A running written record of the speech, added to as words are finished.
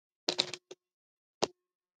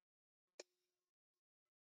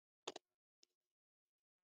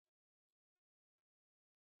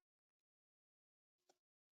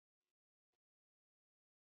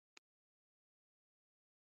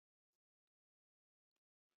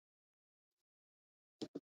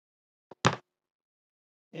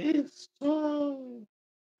It's time.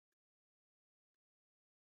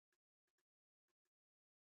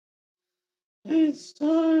 It's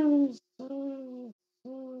time. It's time. It's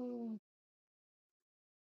time.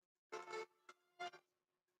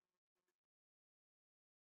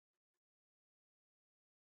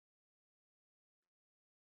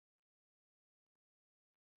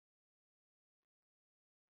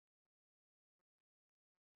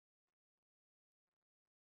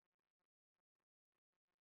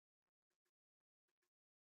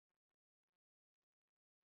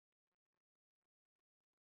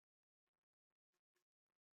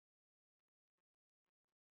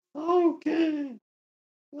 Okay,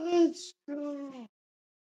 let's go.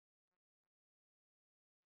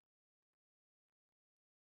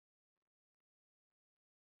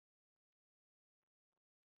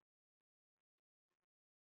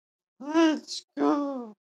 Let's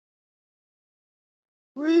go.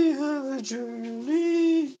 We have a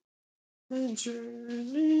journey through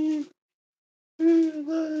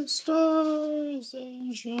the stars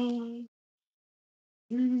and shine,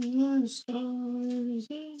 through the stars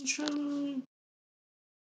and shine.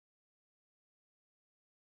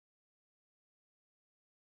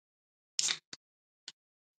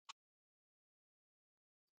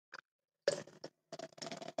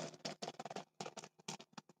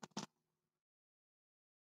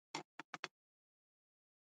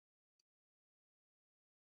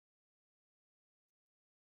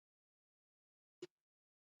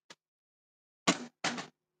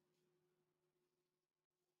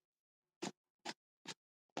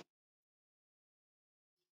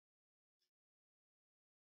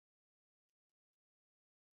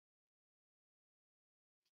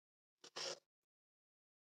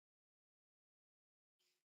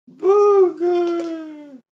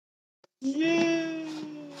 Booger! Yay!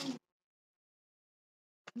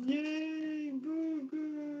 Yay,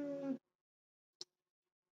 Booger!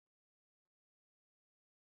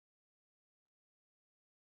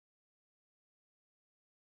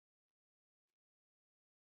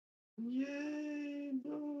 Yay,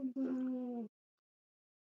 Booger!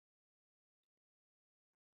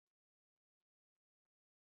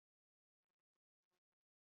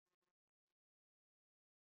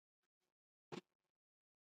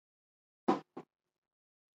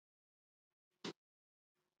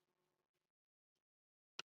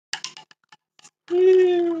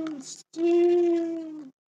 Steal, steal,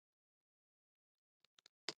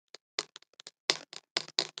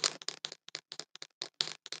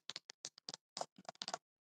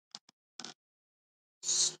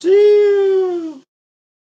 steal!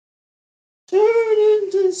 Turn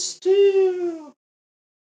into steel!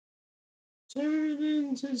 Turn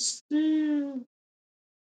into steel!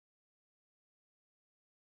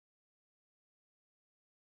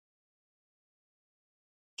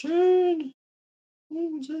 Turn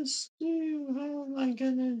into steel! How am I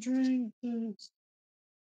gonna drink this?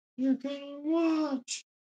 You're gonna watch!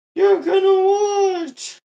 You're gonna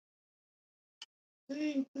watch!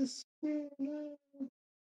 Take the spoon out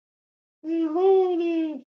and hold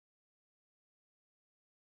it!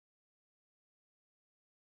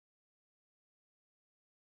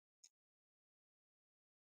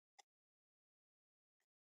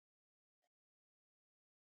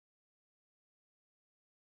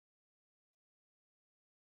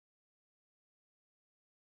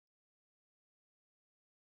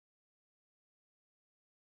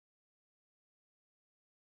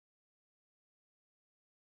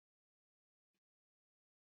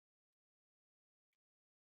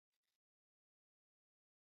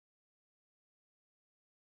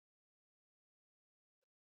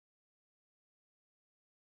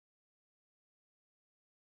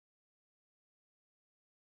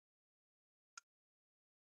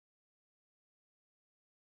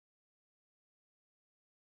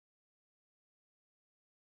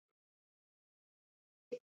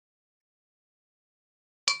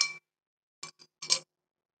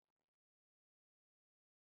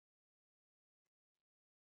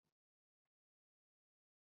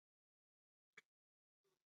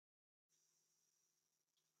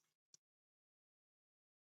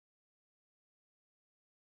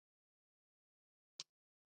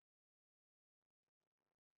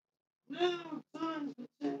 Now time to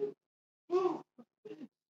take. Oh,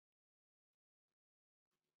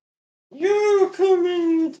 you're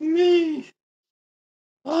coming with me!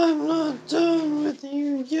 I'm not done with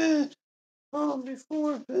you yet! Oh,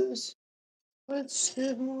 before this, let's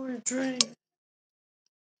get more drink.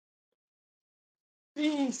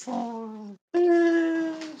 Before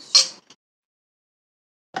this,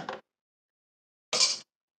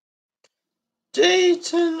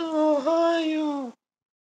 Dayton, Ohio.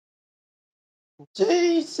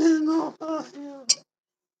 Dayton, Ohio.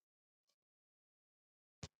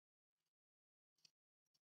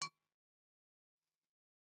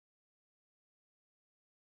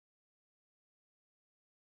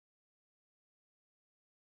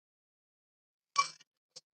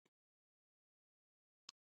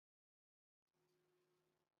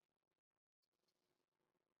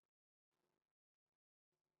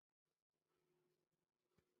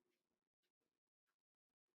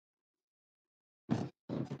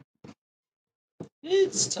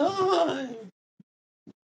 It's time.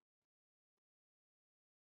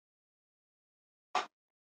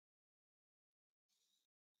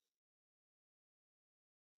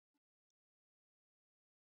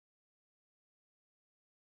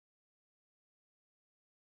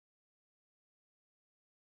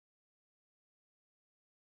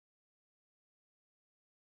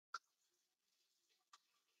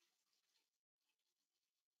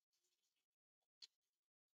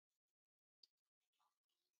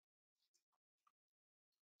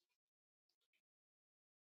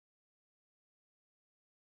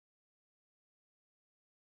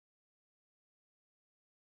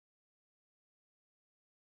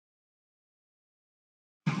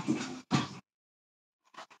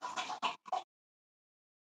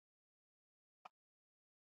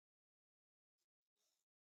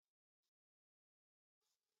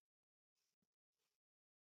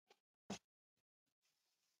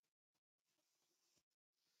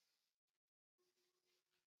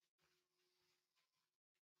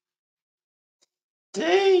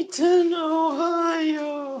 Dayton,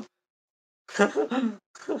 Ohio.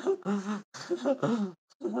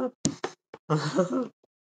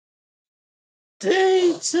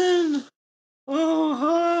 Dayton,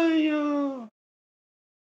 Ohio.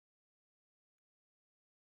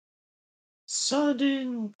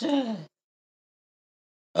 Sudden death.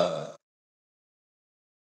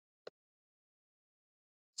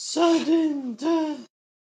 Sudden death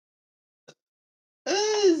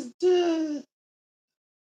is death.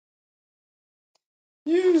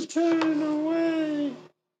 You turn away.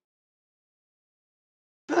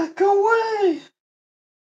 Back away.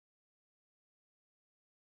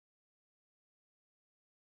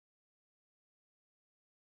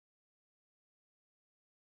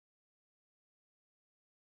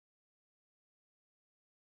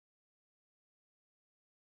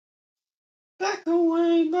 Back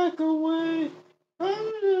away. Back away.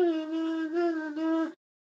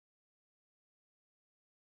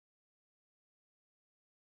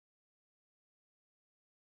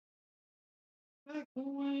 Back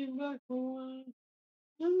away. Back away.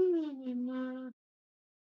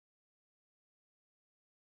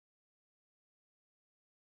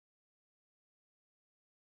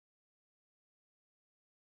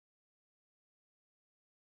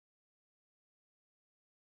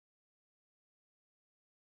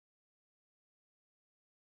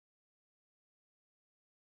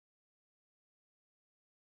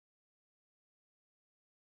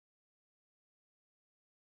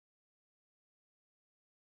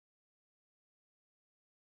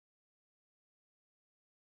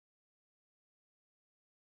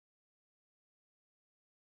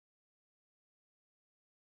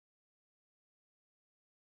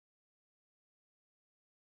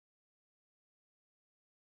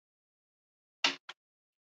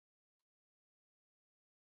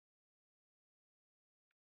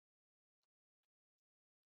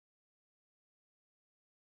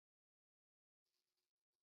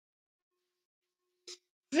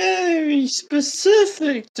 Very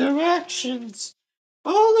specific directions,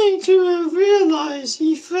 only to have realized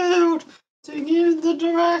he failed to give the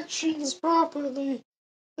directions properly.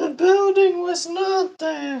 The building was not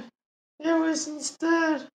there. It was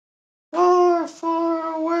instead far,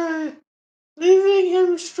 far away, leaving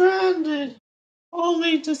him stranded,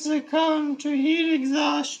 only to succumb to heat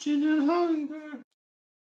exhaustion and hunger.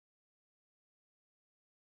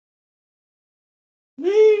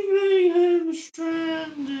 Leaving him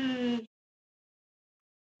stranded.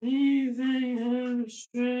 Leaving him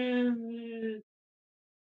stranded.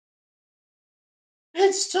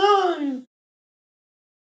 It's time!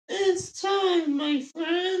 It's time, my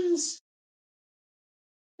friends!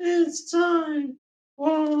 It's time!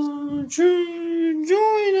 Won't you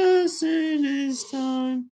join us? It is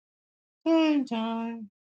time! Time!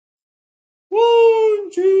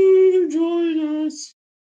 Won't you join us?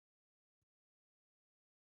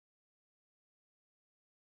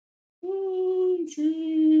 Won't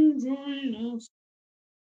you join us?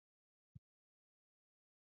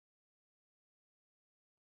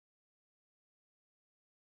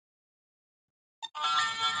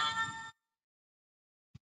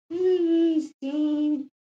 It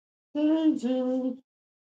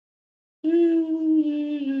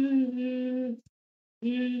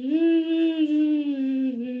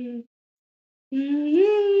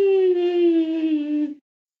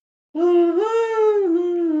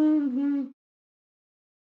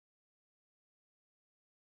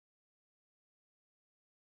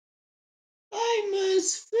I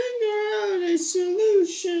must figure out a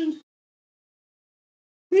solution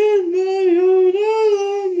with my own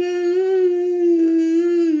element.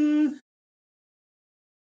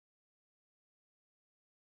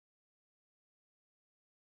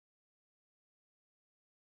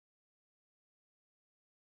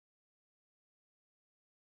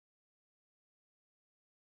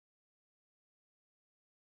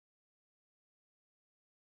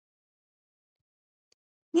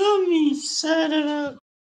 Let me set it up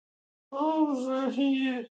over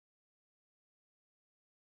here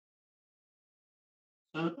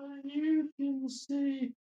so you can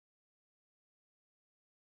see.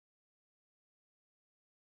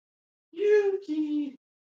 Yuki,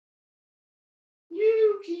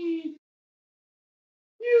 Yuki,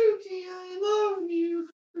 Yuki, I love you.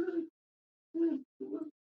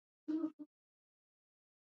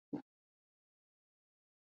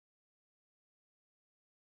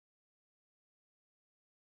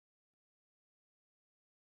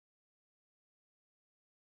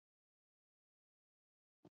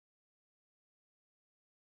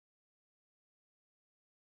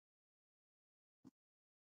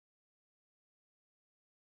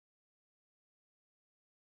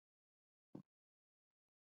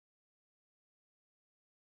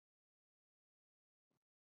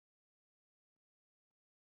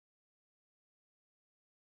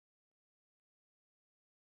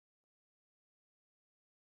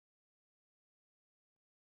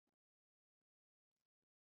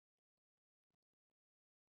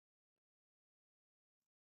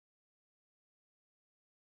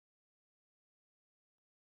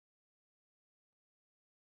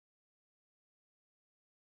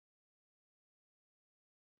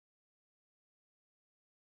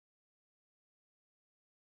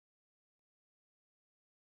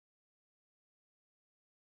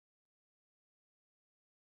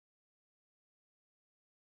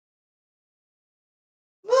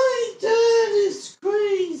 My dad is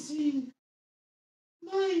crazy.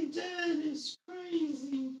 My dad is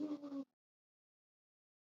crazy, bro.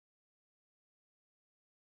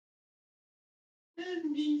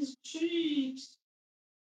 And these cheeks.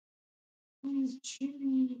 These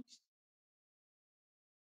cheeks.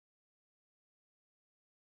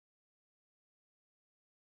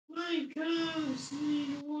 My calves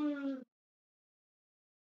need work.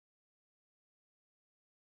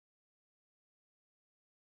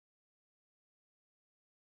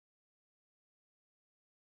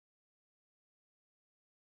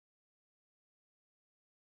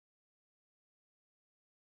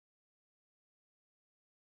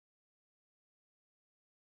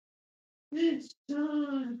 It's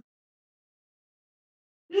time.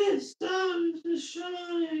 It's time to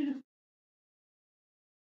shine.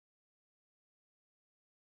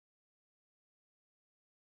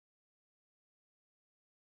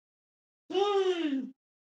 Time.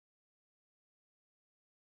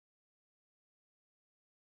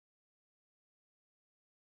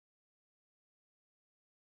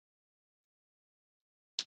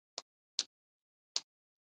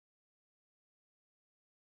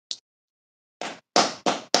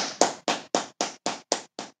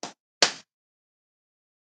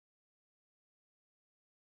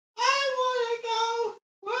 I wanna go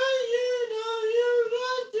where you know you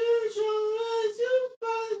got to show us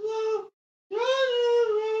super slow. Try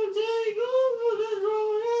to take over the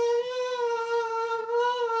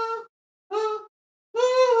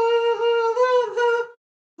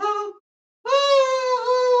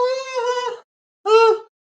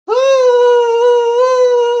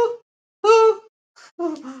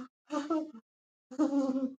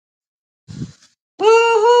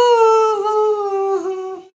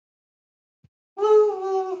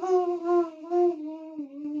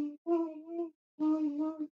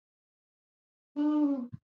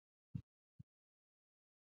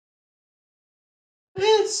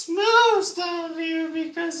It smells down here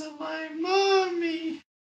because of my mommy.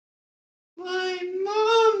 My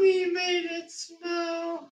mommy made it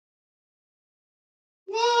smell.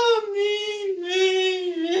 Mommy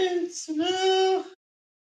made it smell.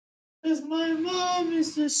 Cause my mom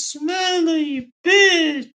is a smelly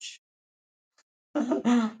bitch.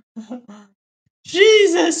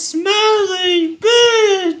 She's a smelly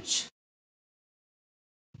bitch.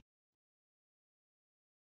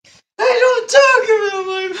 I don't talk about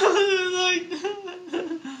my mother like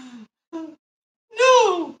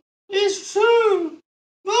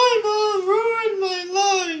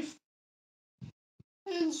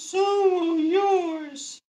and so will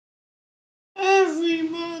yours. Every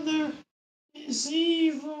mother is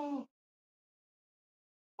evil.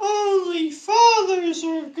 Only fathers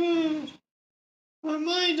are good. But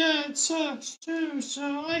my dad sucks too,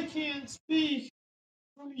 so I can't speak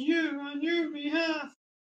for you on your behalf.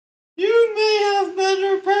 You may have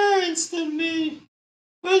better parents than me,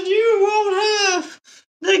 but you won't have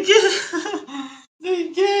the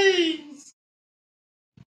gains.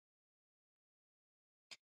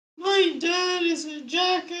 My dad is a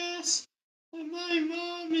jackass, and my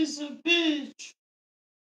mom is a bitch.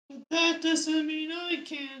 But that doesn't mean I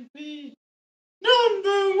can't be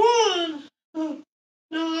number one.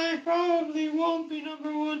 No, I probably won't be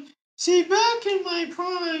number one. See, back in my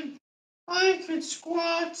prime, I could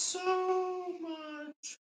squat so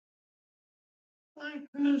much. I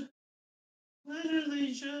could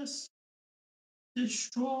literally just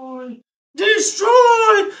destroy,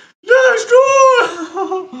 destroy,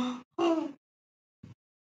 destroy!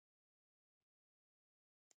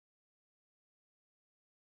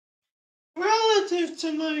 Relative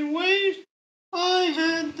to my weight, I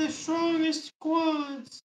had the strongest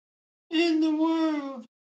quads in the world.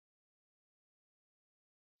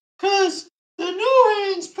 'Cause the no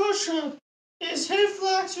hands push-up is hip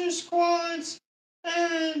flexors, squats,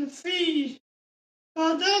 and feet.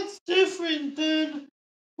 But that's different than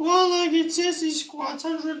one-legged sissy squats,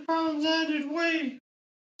 100 pounds added weight.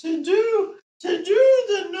 To do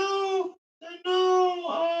the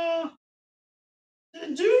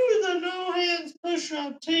no hands push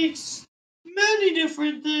up takes many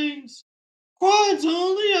different things. Quads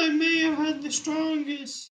only, I may have had the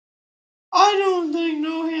strongest. I don't think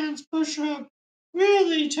no hands push up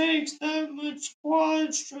really takes that much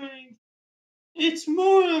quad strength. It's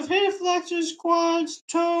more of hip flexors, quads,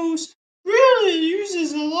 toes. Really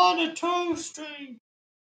uses a lot of toe strength,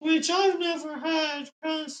 which I've never had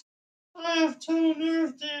because I have toe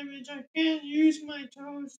nerve damage. I can't use my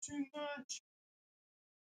toes too much.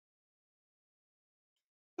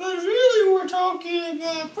 But really, we're talking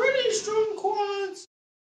about pretty strong quads,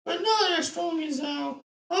 but not as strong as how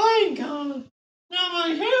I got. Now,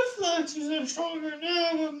 my hip flexors are stronger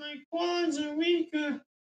now, but my quads are weaker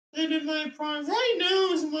than in my prime. Right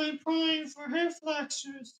now is my prime for hip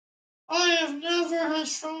flexors. I have never had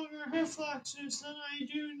stronger hip flexors than I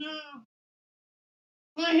do now.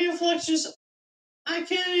 My hip flexors, I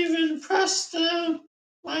can't even press down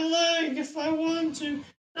my leg if I want to.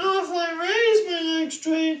 Now, if I raise my leg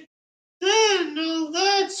straight, then now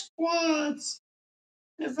that's squats.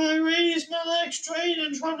 If I raise my leg straight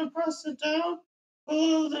and try to press it down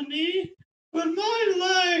below the knee, but my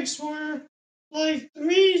legs were like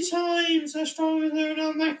 3 times as strong as they are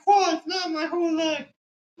now. My quads, not my whole leg.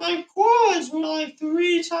 My quads were like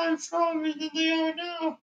 3 times stronger than they are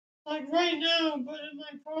now. Like right now, but in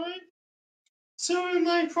my prime. So in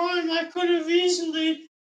my prime, I could have easily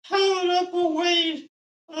held up a weight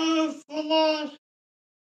of a lot.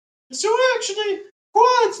 So actually,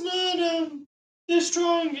 quad's not the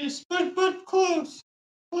strongest, but close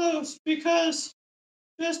just because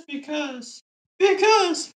of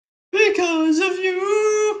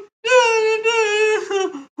you.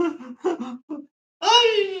 I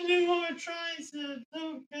need to do more triceps.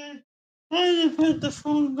 Okay, I need to put the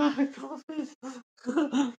phone back on.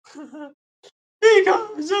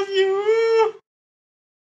 Because of you,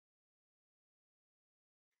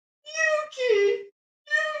 Yuki, I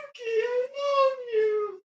love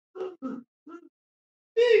you.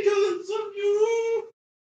 Because of you.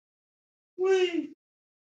 Wait,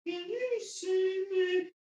 can you see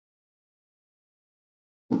me?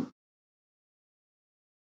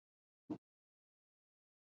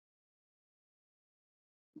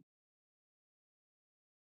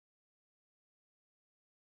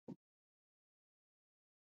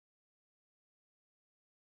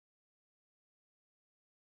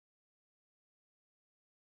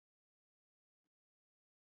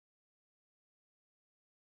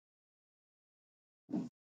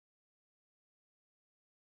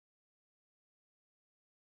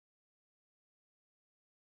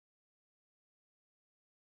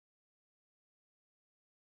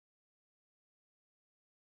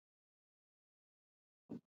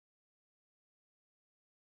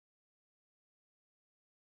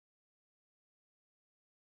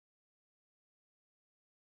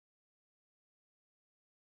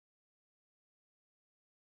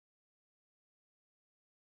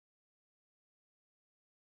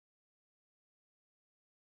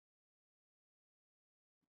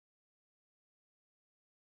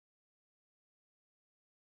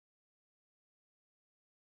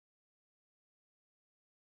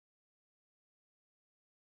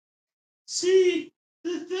 See,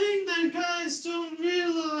 the thing that guys don't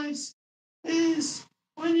realize is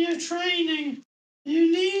when you're training,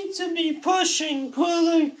 you need to be pushing,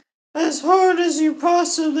 pulling as hard as you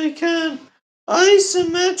possibly can.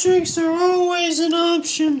 Isometrics are always an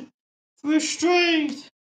option for strength.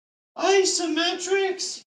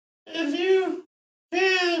 Isometrics, if you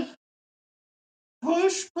can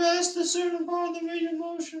push past a certain part of the range of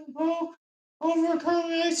motion, pull,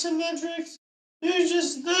 overcoming isometrics, you're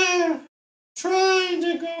just there trying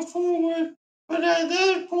to go forward, but at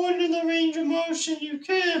that point in the range of motion, you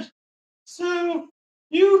can't. So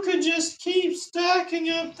you could just keep stacking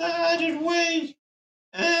up the added weight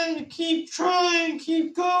and keep trying,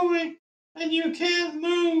 keep going, and you can't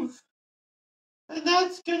move. And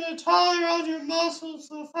that's gonna tire out your muscles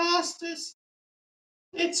the fastest.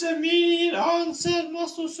 It's immediate onset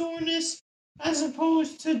muscle soreness as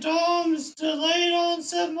opposed to DOMS, delayed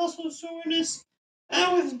onset muscle soreness.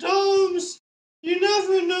 And with DOMS, you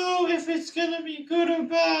never know if it's gonna be good or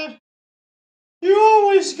bad. You're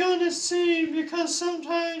always gonna see, because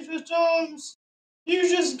sometimes with DOMS, you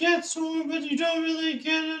just get sore, but you don't really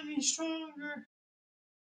get any stronger.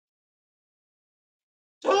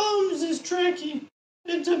 DOMS is tricky.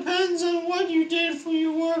 It depends on what you did for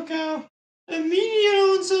your workout.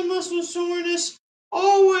 Immediate onset muscle soreness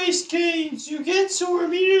always gains. You get sore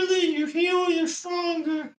immediately, you heal, you're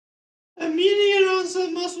stronger. Immediate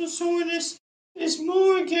onset muscle soreness is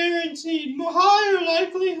more guaranteed, more higher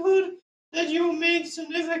likelihood that you'll make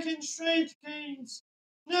significant strength gains.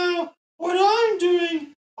 Now, what I'm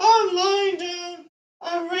doing, I'm lying down,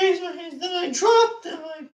 I raise my hands, then I drop them,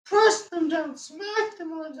 I press them down, smack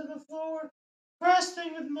them onto the floor,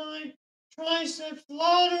 pressing with my triceps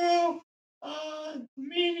lateral,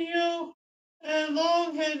 medial, and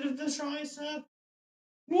long head of the tricep.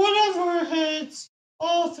 Whatever heads,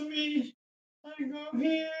 all three. I go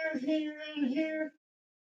here, here, and here.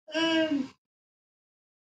 And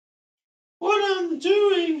what I'm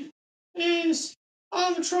doing is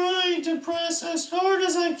I'm trying to press as hard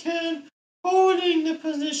as I can, holding the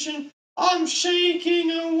position. I'm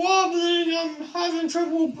shaking, I'm wobbling, I'm having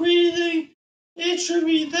trouble breathing. It should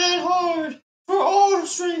be that hard for all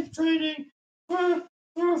strength training. For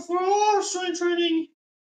all strength training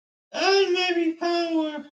and maybe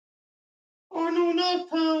power. Or no, not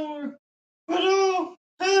power. But all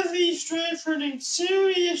heavy strength training,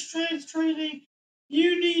 serious strength training,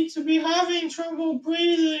 you need to be having trouble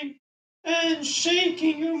breathing and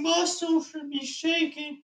shaking. Your muscles should be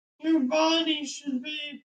shaking. Your body should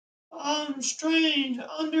be strained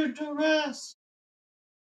under duress.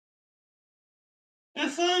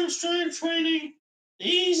 If I'm strength training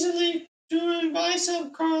easily doing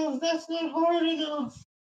bicep curls, that's not hard enough.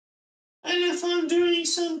 And if I'm doing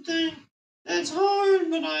something that's hard,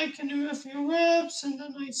 but I can do a few reps and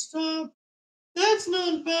then I stop, that's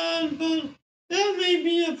not bad, but that may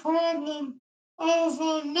be a problem of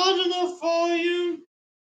not enough volume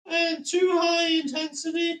and too high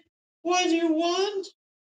intensity. What you want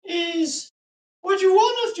is, what you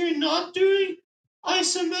want if you're not doing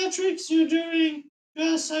isometrics, you're doing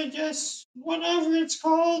just, I guess, whatever it's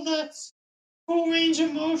called, that's full range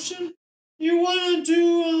of motion. You want to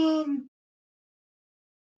do,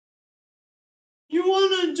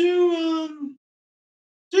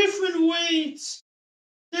 different weights,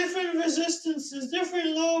 different resistances, different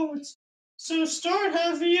loads. So start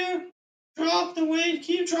heavier, drop the weight,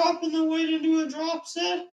 keep dropping the weight and do a drop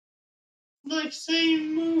set. Like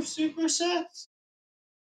same move supersets.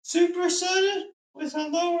 Superset it with a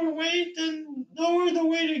lower weight, then lower the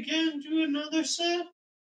weight again, do another set,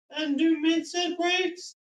 and do mid-set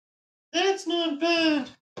breaks. That's not bad.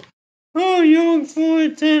 Oh, young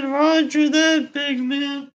 410, Roger that, big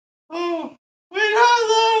man. Oh, wait, how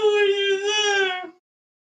long were you there?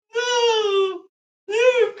 No!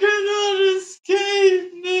 You cannot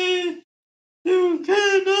escape me! You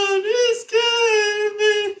cannot escape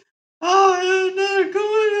me! I am not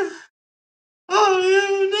going to... I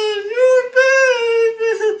am not your baby!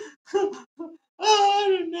 I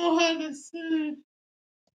don't know how to say.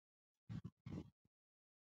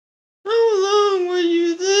 How long were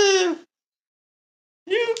you there?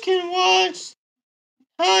 You can watch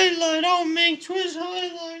highlight. I'll make Twitch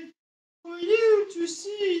highlight for you to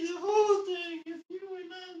see the whole thing if you were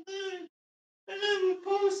not there. And I will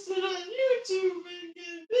post it on YouTube and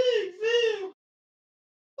get big views.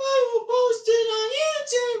 I will post it on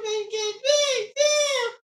YouTube and get big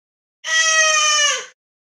views. Ah!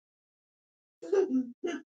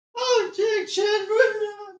 Oh, Jack Chad,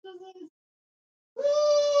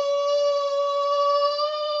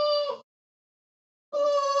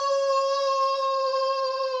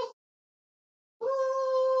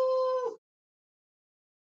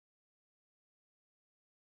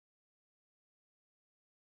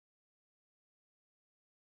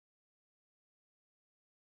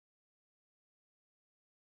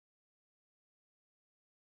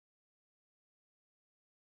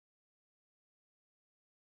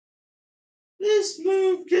 This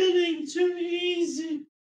move getting too easy.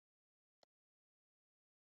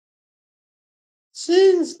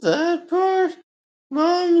 Since that part,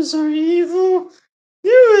 moms are evil.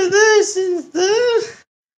 You were there since then.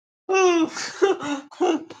 Oh,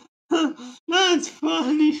 that's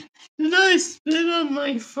funny. Did I spit on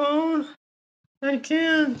my phone? I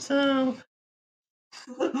can't tell.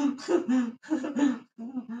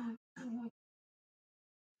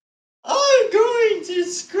 I'm going to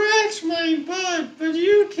scratch my butt, but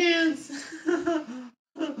you can't.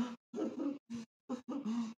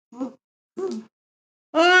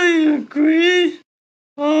 I agree.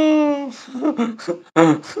 Oh,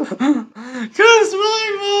 'cause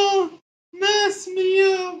my mom messed me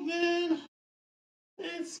up, man.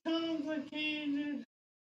 It's complicated.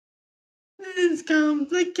 It's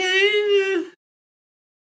complicated.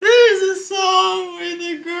 There's a song where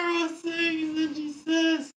the girl sings and she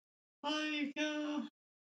says, like,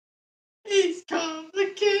 it's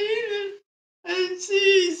complicated and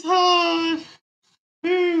she's hot.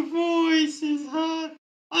 Her voice is hot.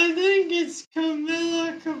 I think it's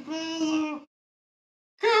Camila Cabello.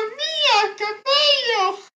 Camilla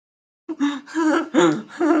Cabello!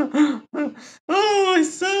 Oh,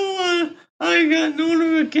 someone, I got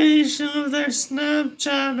notification of their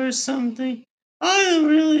Snapchat or something. I don't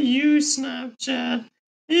really use Snapchat.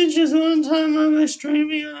 It's just one time I was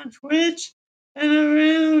streaming on Twitch and a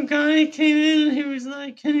random guy came in and he was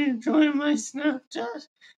like, "Can you join my Snapchat?"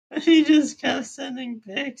 And he just kept sending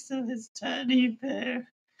pics of his teddy bear.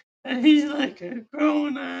 And he's like a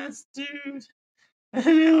grown ass dude. And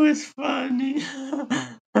it was funny. And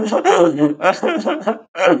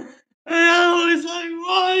I was like,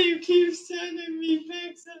 why you keep sending me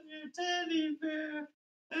pics of your teddy bear?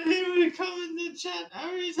 And he would come in the chat.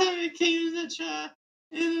 Every time he came in the chat,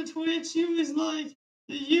 in the Twitch, he was like,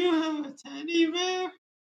 do you have a teddy bear?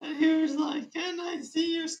 And he was like, can I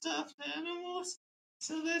see your stuffed animals?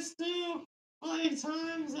 So this new, like,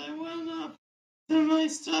 times I went up to my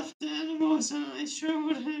stuffed animals and I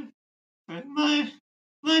showed him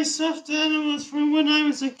my stuffed animals from when I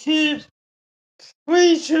was a kid.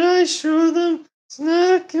 Wait, should I show them? It's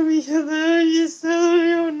not gonna be hilarious.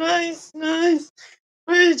 Oh, nice, nice.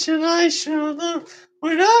 Wait, should I show them?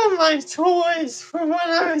 What are my toys from when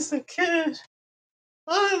I was a kid?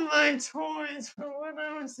 All my toys from when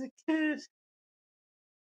I was a kid.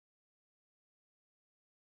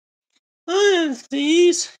 I have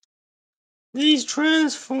these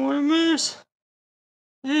Transformers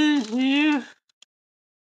in here.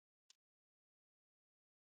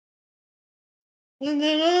 And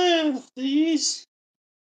then I have these,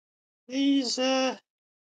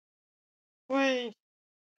 wait,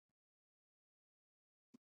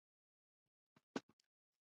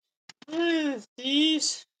 I have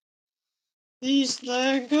these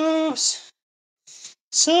Legos.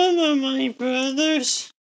 Some of my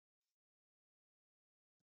brothers.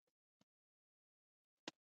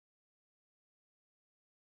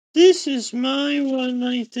 This is my one,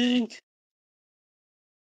 I think.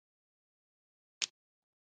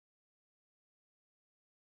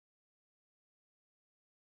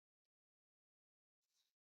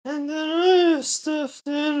 And then I have stuffed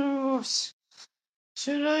animals.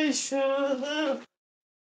 Should I show them?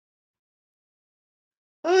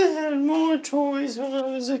 I had more toys when I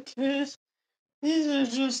was a kid. These are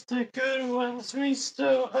just the good ones we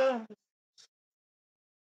still have.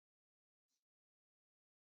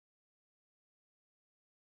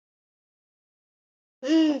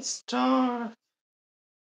 It's dark,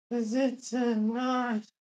 'cause it's at night.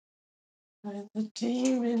 When the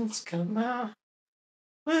demons come out.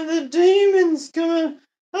 When the demons come out.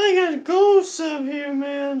 I got ghosts up here,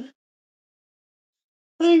 man.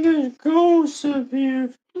 I got ghosts up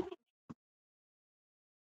here.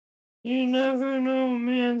 You never know,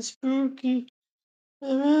 man. Spooky.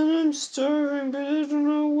 Man, I'm starving, but I don't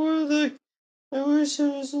know where I wish I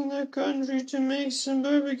was in the country to make some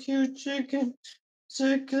barbecue chicken.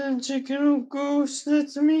 Chicken, oh ghost,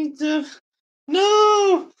 let's meet them.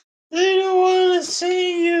 No! They don't want to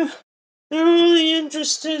see you. They're only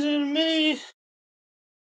interested in me.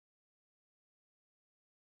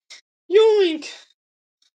 Yoink!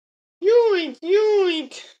 Yoink!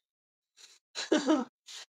 Yoink!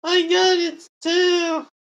 I got its tail.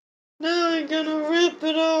 Now I'm gonna rip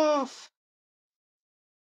it off.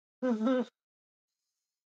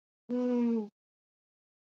 Hmm.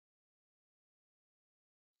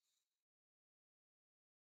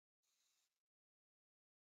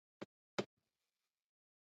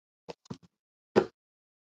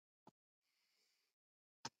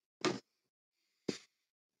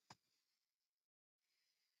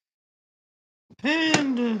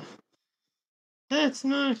 Panda. That's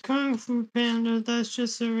not Kung Fu Panda, that's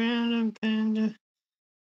just a random panda.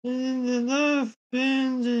 And the love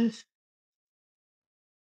panda.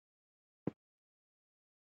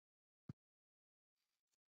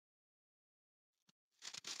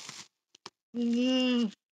 And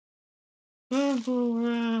then bubble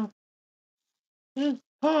wrap. It's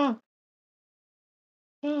pop,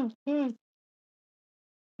 pop, pop,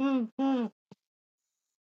 pop, pop.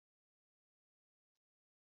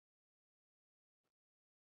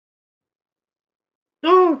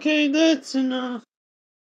 Okay, that's enough.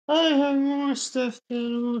 I have more stuffed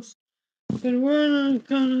animals, but we're not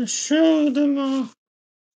gonna show them all.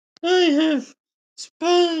 I have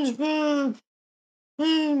SpongeBob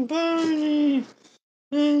and Barney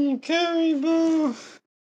and Caribou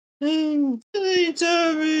and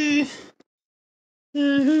Teletubby.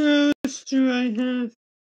 And who else do I have?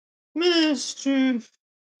 Master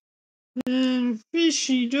and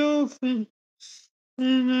Fishy Dolphin.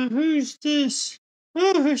 And who's this?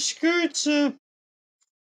 Oh, her skirt's up.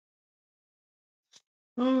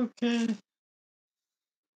 Okay.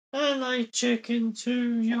 I like chicken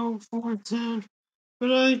too, yo, 410.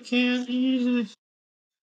 But I can't eat it.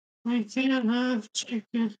 I can't have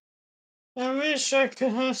chicken. I wish I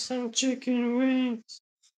could have some chicken wings.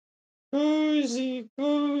 Cozy,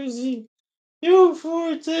 cozy. Yo,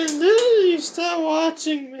 410, didn't you stop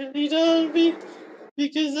watching MiniDonbee?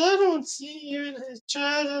 Because I don't see you in his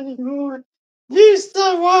chat anymore. You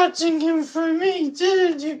stopped watching him for me,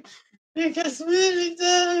 didn't you? Because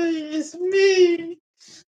MiniDonbee is me.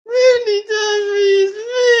 MiniDonbee is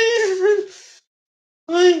me.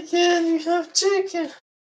 Why can't you have chicken?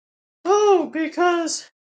 Oh, because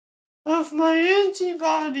of my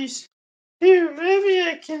antibodies. Here, maybe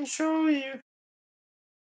I can show you.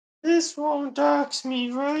 This won't dox me,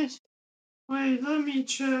 right? Wait, let me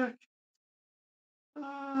check.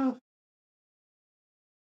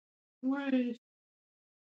 Wait,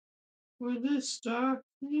 will this dox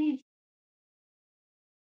me?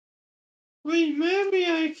 Wait, maybe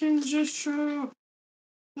I can just show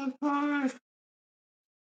the part.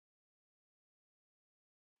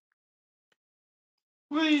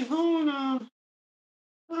 Wait, hold on.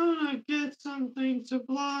 I wanna get something to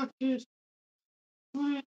block it.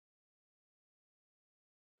 Wait,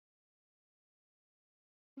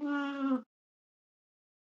 uh,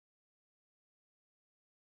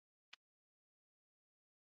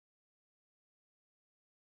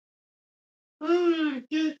 I wanna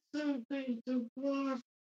get something to block.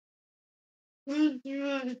 What do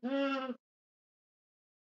I have?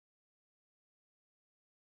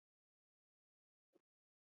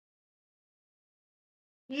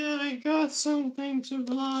 Yeah, I got something to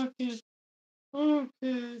block it.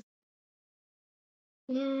 Okay.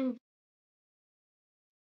 So,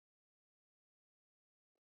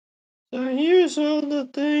 so here's all the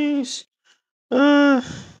things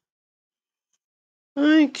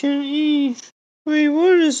I can eat. Wait,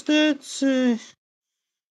 what does that say?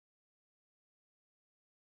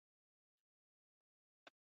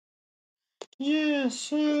 Yeah,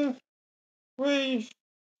 so wait,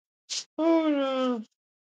 hold on.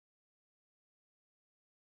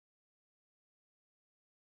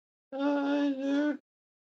 There,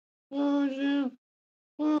 hold on.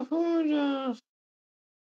 Oh, hold on.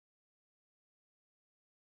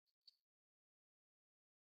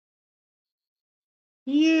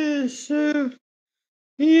 Yeah, so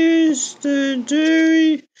here's the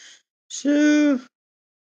dairy. So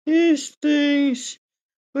here's things.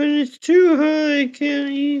 When it's too high, I can't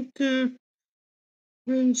eat them.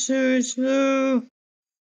 And so it's low.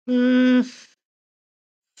 Uh,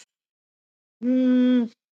 uh,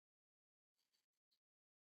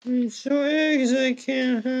 and so eggs I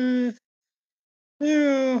can't have.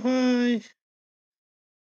 They're all high.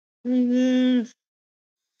 And then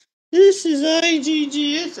this is IgG,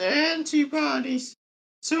 it's antibodies.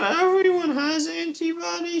 So everyone has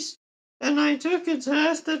antibodies, and I took a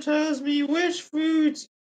test that tells me which foods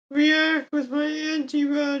react with my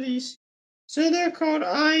antibodies. So they're called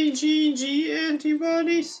IgG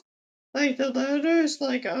antibodies, like the letters,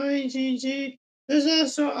 like IgG. There's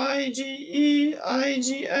also IgE,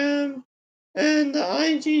 IgM, and the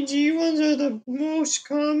IgG ones are the most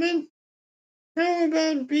common. How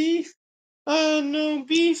about beef? No,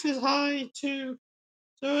 beef is high too,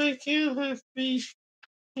 so I can't have beef.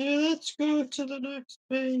 Yeah, let's go to the next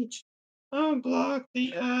page. I'll block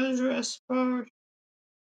the address part.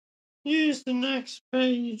 Here's the next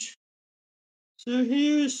page. So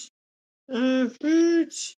here's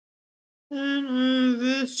fruits and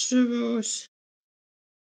vegetables.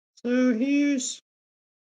 So here's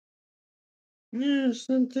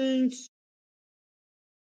some things.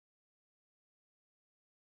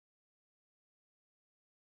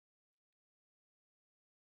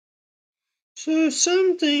 So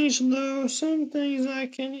some things low, some things I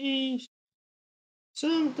can eat.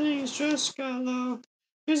 Some things just got low.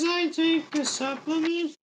 'Cause I take a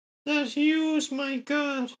supplement that heals my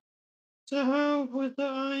gut to help with the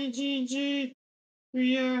IgG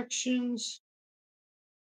reactions.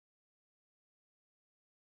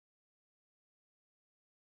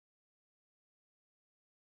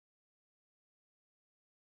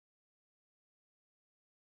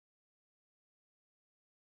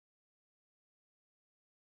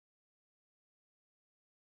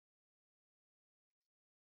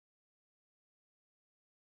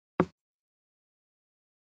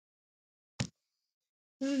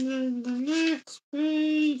 And then the next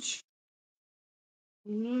page,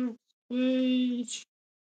 next page.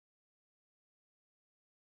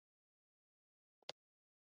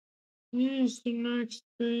 Here's the next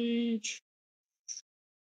page.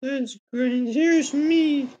 That's great. Here's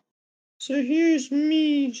meat. So here's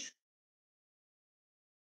meat.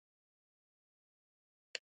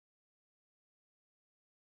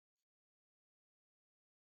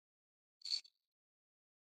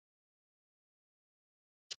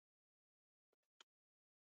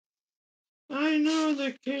 I know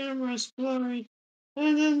the camera's blurry.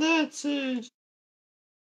 And then that's it.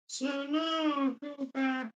 So now I'll go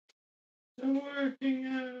back to working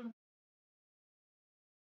out.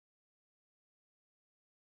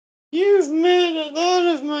 You've met a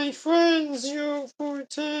lot of my friends, Yo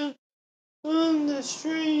 410, on the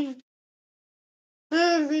stream,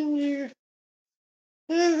 haven't you?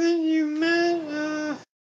 Haven't you met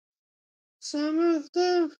some of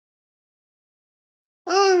them?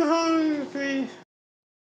 I'm hungry.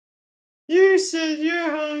 You said you're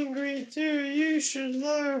hungry too. You should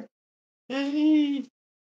learn and eat.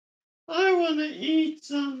 I want to eat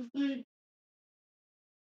something.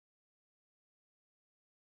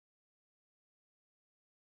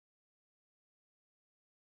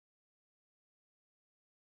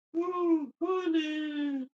 Ooh,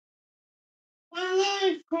 pudding.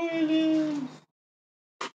 I like pudding.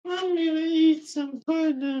 I'm gonna eat some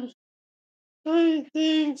pudding. I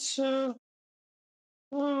think so.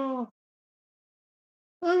 Oh,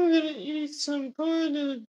 I'm gonna eat some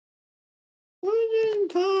pudding. Pudding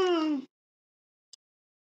pie.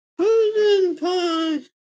 Pudding pie.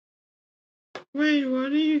 Wait, what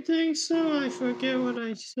do you think so? I forget what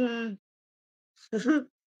I said.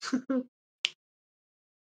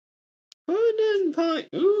 Pudding pie.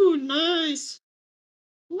 Ooh, nice.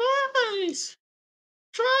 Nice.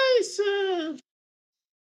 Tricep.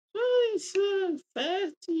 Tricep.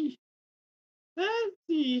 Fatty.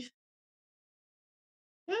 Fatty.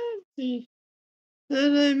 Fatty.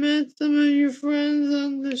 Did I met some of your friends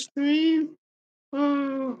on the stream?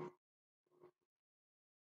 Oh,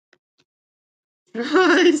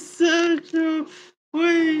 tricep.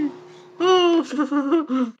 Wait.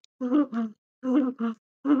 Oh.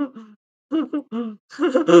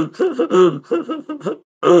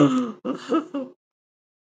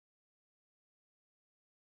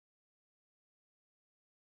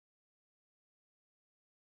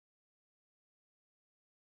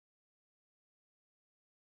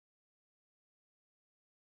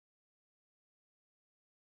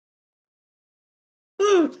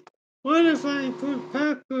 Look, what if I put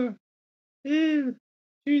pepper in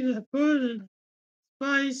to the pudding?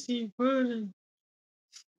 Spicy pudding.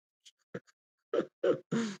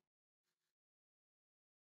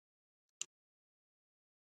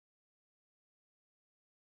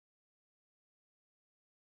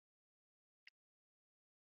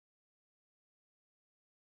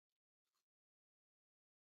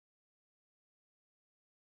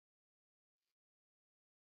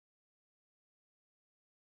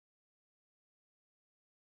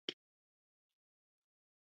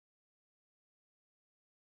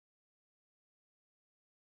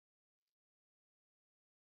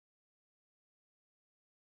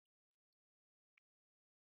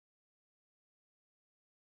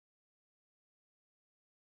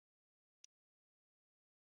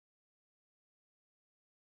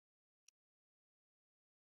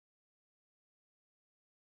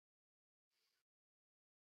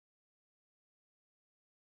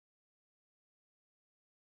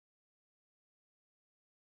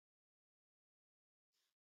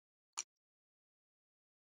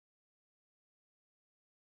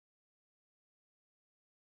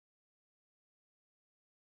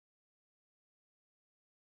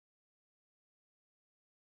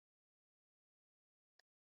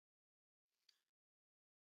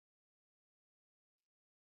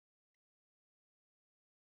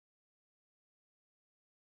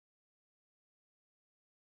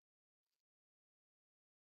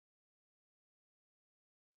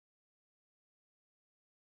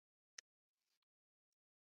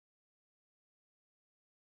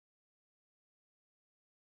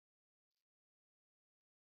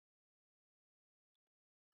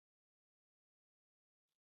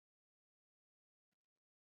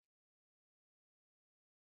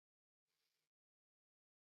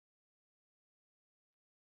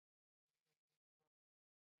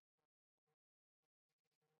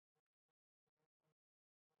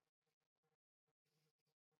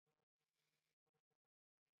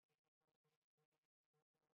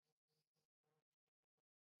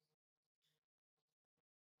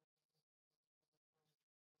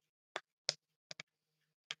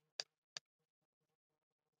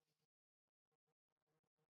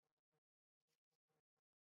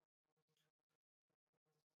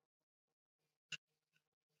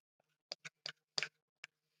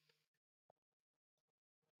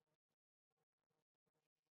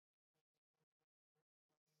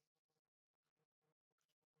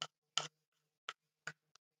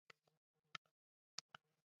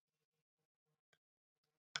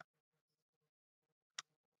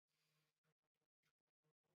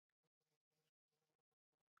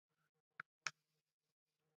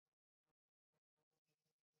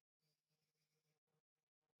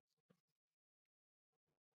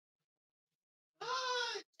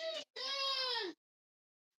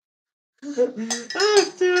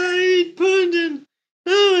 After I eat pudding,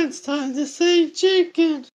 now it's time to say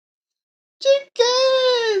chicken.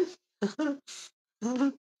 Chicken!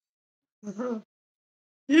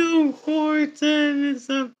 Young Fortin is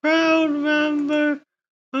a proud member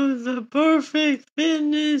of the Perfect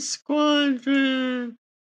Fitness Squadron.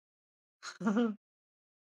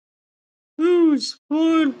 Ooh,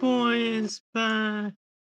 Sport Boy is back.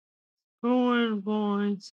 Sport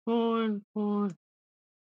Boy, Sport Boy.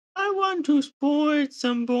 I want to sport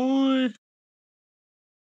some boy.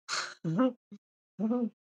 We'll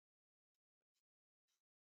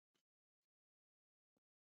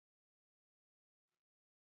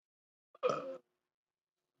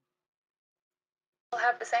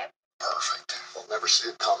have the same. Perfect. We'll never see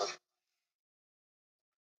it coming.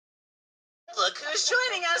 Look who's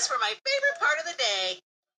joining us for my favorite part of the day.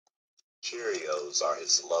 Cheerios are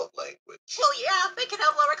his love language. Well, yeah, they can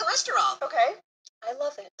help lower cholesterol. Okay, I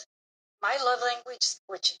love it. My love language is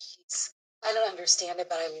Portuguese. I don't understand it,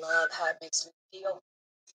 but I love how it makes me feel.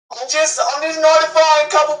 I'm just notifying a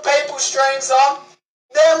couple people streams on.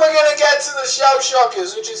 Then we're gonna get to the show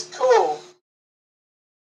shockers, which is cool.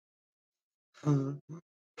 Oh!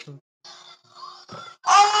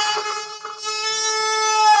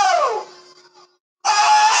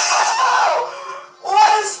 Oh!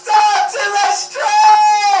 What a start to the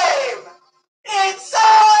stream!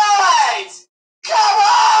 Inside! Come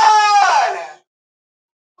on!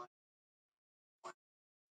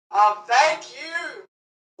 Thank you,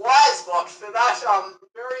 Wisebot, for that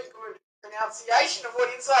very good pronunciation of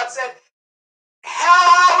what Inside said.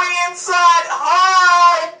 How are we, Inside?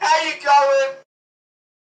 Hi! How you going?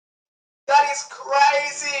 That is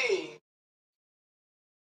crazy.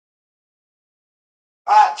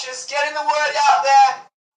 Alright, just getting the word out there.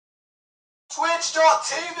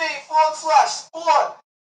 Twitch.tv/sport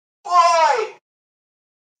boy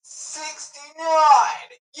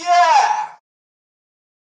 69. Yeah.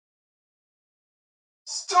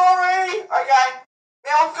 Story. Okay.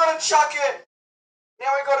 Now we've got to chuck it.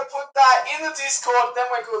 Now we've got to put that in the Discord.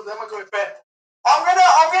 Then we're good. But I'm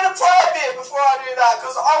gonna play a bit before I do that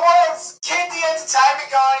because I want to keep the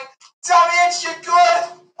entertainment going. WH, you're good.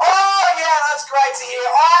 Oh yeah, that's great to hear.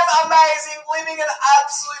 I'm amazing, living an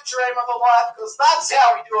absolute dream of a life because that's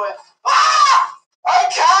how we do it. Ah!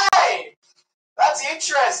 Okay. That's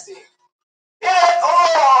interesting. Yeah.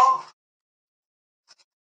 Oh.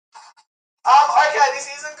 Okay, this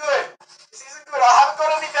isn't good. I haven't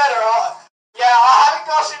got any better. Yeah, I haven't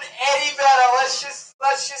gotten any better. Let's just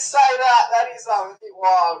say that. That is a bit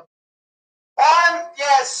wild. I'm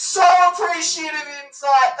so appreciative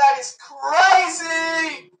Insight. That is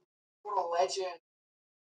crazy. What a legend.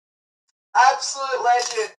 Absolute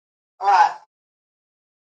legend. Alright.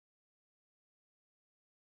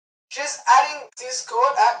 Just adding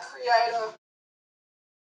Discord at creator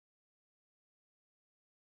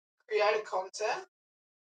content.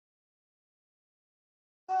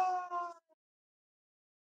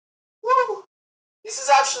 Woo! This is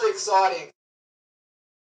actually exciting.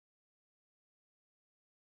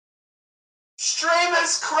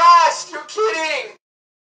 Streamers crashed! You're kidding!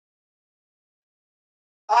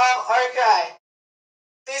 Okay.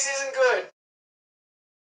 This isn't good.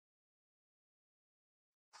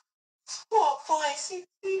 Spot by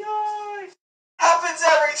 69! Happens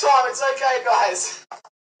every time. It's okay, guys.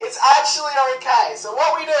 It's actually okay. So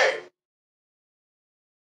what we do...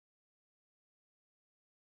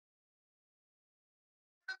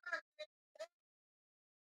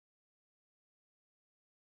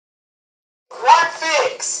 Won't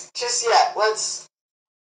fix just yet. Let's...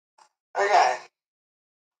 Okay.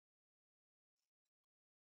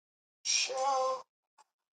 Show...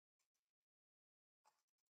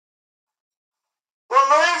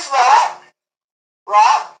 Remove that.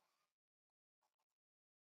 Right?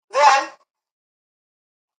 Then...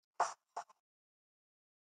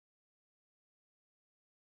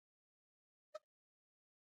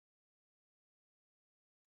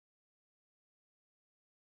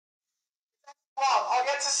 Well, I'll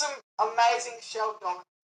get to some amazing show comments.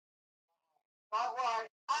 Don't worry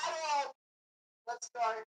at all. Let's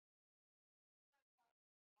go.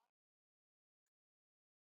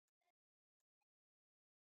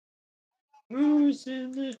 Who's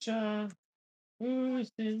in the chat?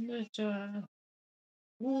 Who's in the chat?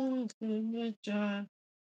 Who's in the chat?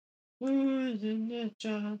 Who's in the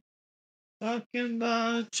chat? Talking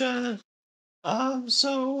about chat. I'm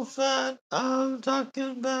so fat. I'm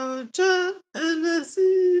talking about chat. And I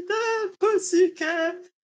see that pussycat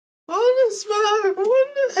on the smack.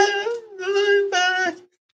 What the hell? I'm back.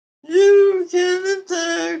 You can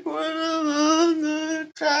attack when I'm on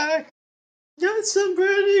the track. Got some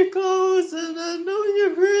pretty clothes, and I know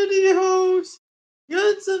you're pretty hoes.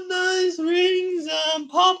 Got some nice rings, I'm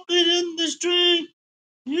popping in the string.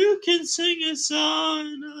 You can sing a song,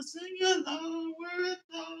 and I'll sing along. We're a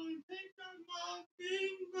song, think I'm not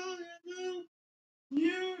being vulnerable.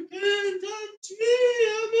 You can't touch me,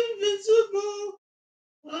 I'm invincible.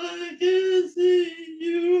 I can see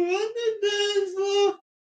you on the dance floor.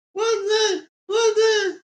 What's that? What's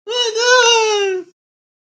that? What's that?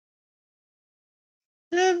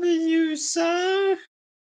 Haven't you sung?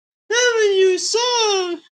 Haven't you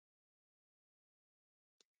sung?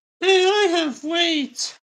 Hey, I have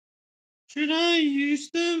weights. Should I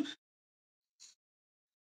use them?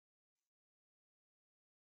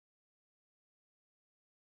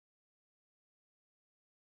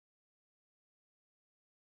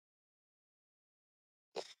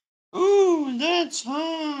 Oh, that's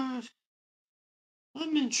hard.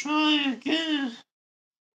 Let me try again.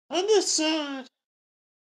 Other side.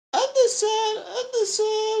 Other side. Other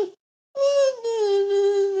side.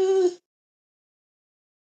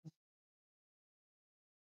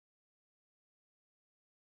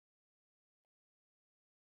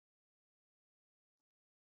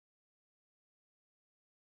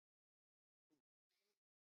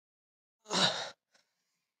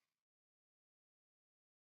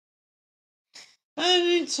 I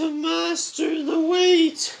need to master the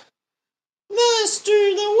weight. Master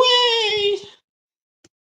the weight.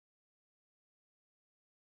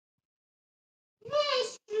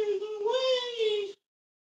 Master the weight.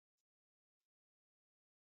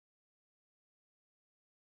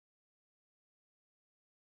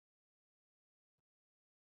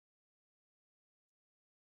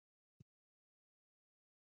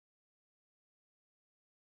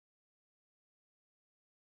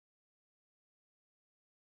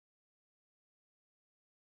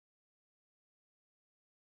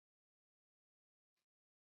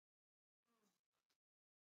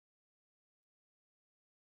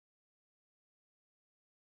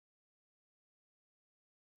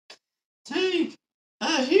 Take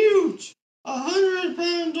a huge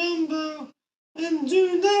 100-pound dumbbell and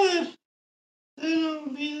do that. Then I'll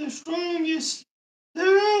be the strongest there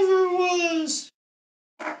ever was.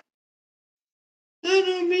 Then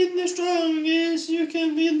I'll be the strongest. You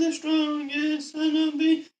can be the strongest. And I'll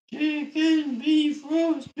be chicken, beef,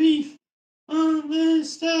 roast beef on the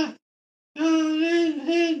stack. Got it,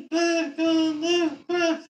 head back on the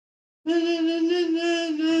crack. Na na na na na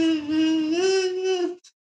na na na.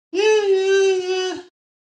 Yeah, yeah, yeah.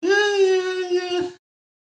 Yeah, yeah, yeah.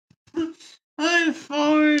 I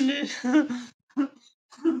farted.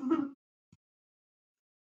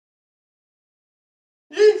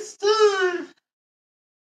 It's time.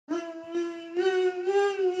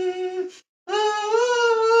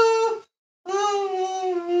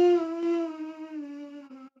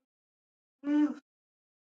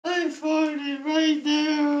 I farted right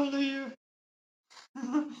there earlier.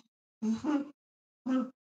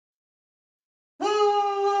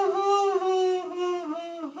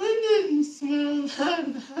 I didn't smell that.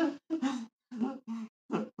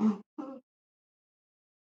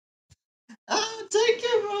 I'll take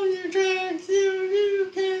it from your tracks. You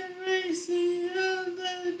can race me on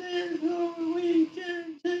the dance floor. We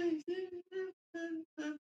can chase it.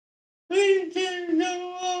 We can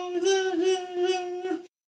go over the.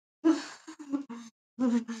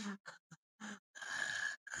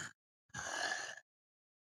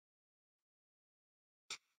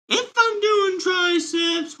 If I'm doing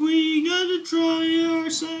triceps, we gotta try our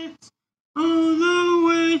sex all the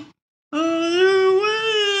way, all the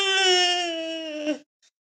way,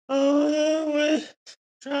 all the way.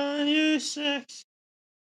 Try your sex,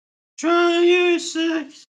 try your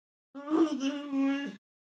sex all the way,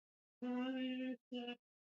 try your sex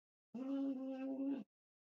all the way,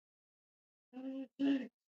 try your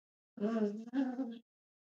sex all the way.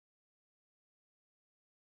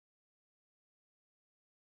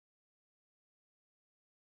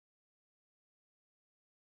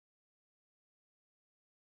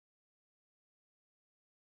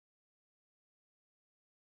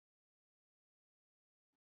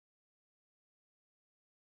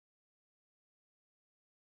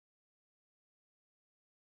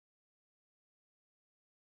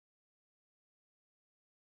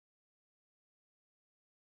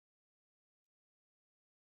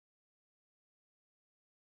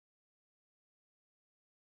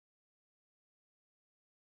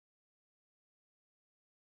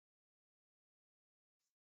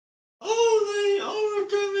 Only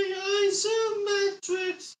overcoming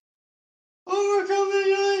isometrics.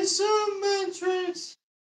 Overcoming isometrics.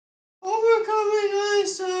 Overcoming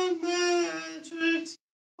isometrics.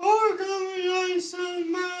 Overcoming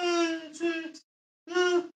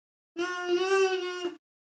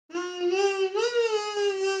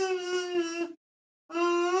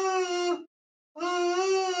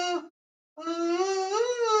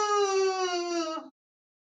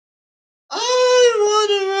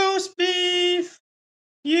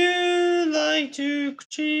took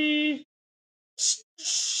cheese.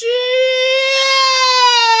 Shit!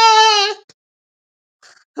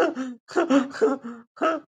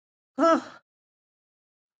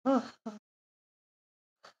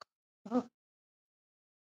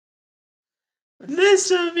 This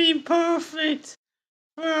would be perfect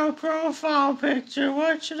for a profile picture.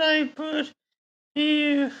 What should I put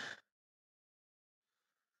here?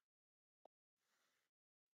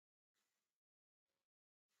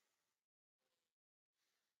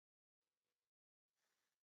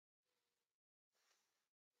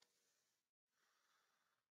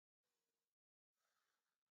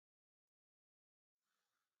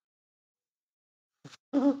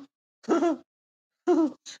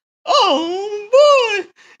 Oh boy!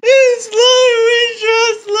 It's Larry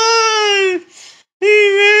just live! He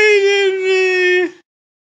raided me!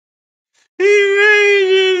 He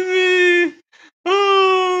raided me!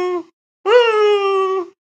 Oh!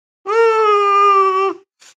 Oh! Oh!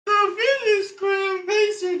 The fitness gram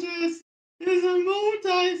pacer test is a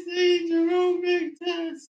multi-stage aerobic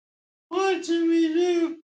test. What should we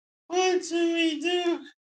do? What should we do?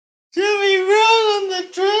 Should we run on the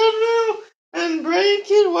treadmill and break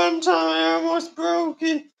it? One time I almost broke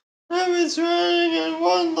it. I was running on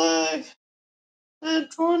one leg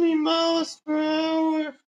at 20 miles per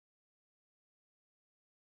hour.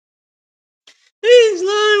 Hey,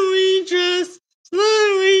 slime dress,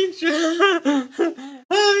 slime dress.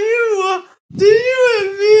 Do you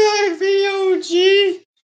have VIVOG?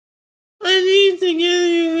 I need to give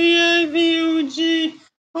you VIVOG.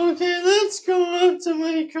 Okay, let's go up to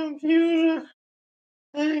my computer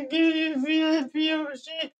and give you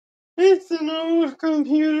VIVOG. It's an old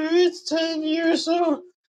computer. It's 10 years old.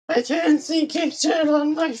 I can't see KickChat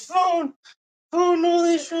on my phone. Phone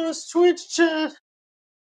only shows Twitch chat.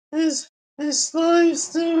 Is Slime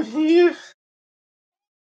still here?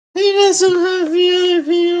 He doesn't have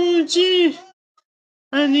VIPOG.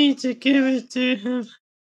 I need to give it to him.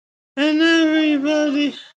 And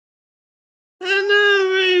everybody. And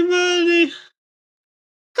everybody.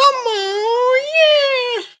 Come on,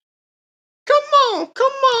 yeah. Come on, come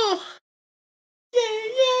on. Yeah,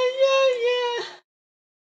 yeah, yeah, yeah.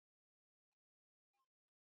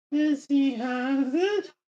 Does he have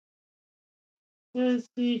it? Does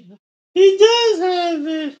he? He does have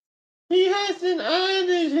it. He hasn't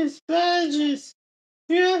added his badges.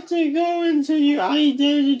 You have to go into your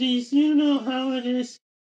identities. You know how it is.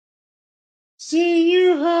 See,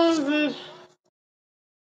 you have it.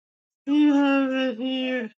 You have it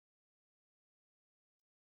here.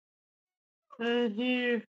 And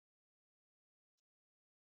here.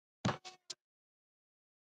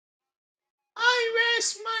 I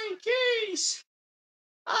rest my case.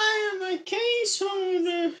 I am a case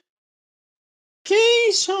holder.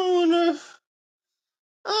 Case holder.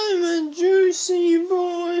 I'm a juicy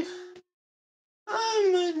boy.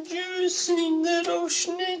 I'm a juicy little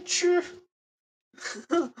schnitzer.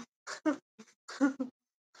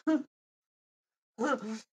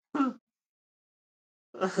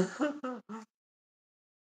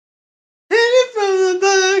 Hit it from the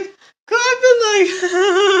back, clap it like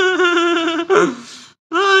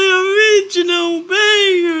my original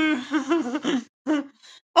banger.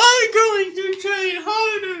 I'm going to train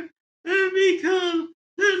harder and become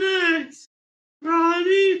the next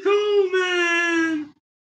Ronnie Coleman.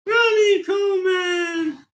 Ronnie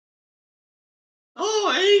Coleman.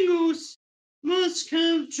 All angles must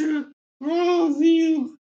capture raw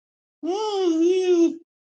view. Raw view.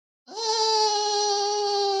 Ah!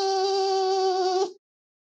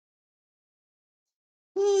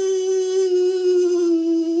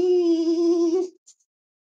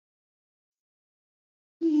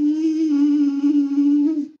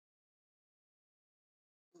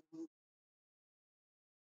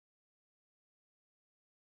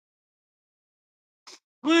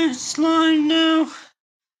 Where's Slime now?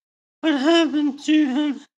 What happened to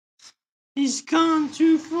him? He's gone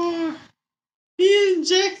too far. He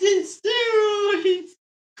injected steroids.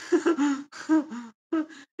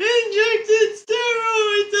 Injected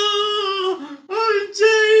steroids. Oh, I'm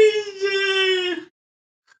changing.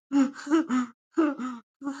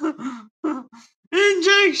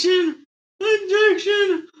 Injection.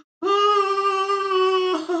 Injection. Oh.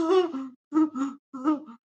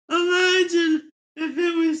 Imagine if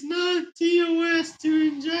it was not TOS to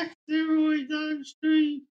inject steroids on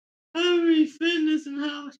stream. Every fitness and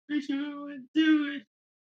health streamer would do it.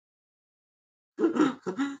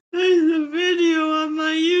 There's a video on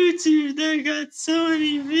my YouTube that got so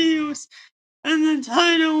many views, and the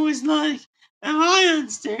title was like, "Am I on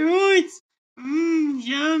steroids?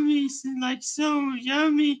 Yummy, like so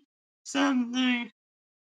yummy something."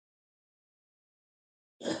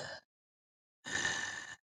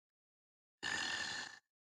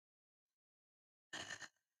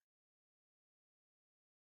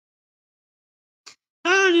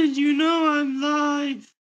 How did you know I'm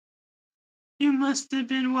live? You must have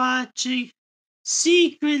been watching.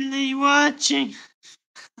 Secretly watching.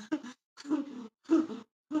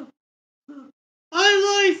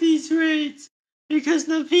 I like these raids because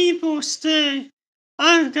the people stay.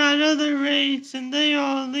 I've got other raids and they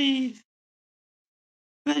all leave.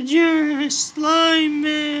 But you're a slime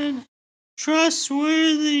man.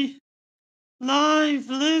 Trustworthy. Live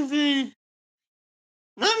living.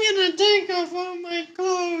 I'm gonna take off all my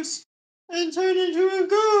clothes and turn into a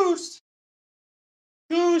ghost.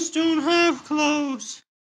 Ghosts don't have clothes.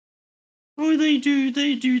 Or they do,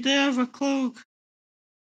 they have a cloak.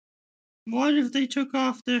 What if they took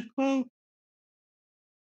off their cloak?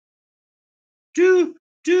 Do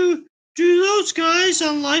those guys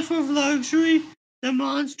on Life of Luxury, the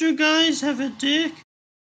monster guys, have a dick?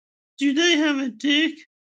 Do they have a dick?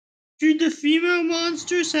 Do the female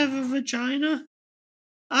monsters have a vagina?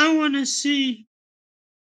 I wanna see.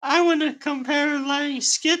 I wanna compare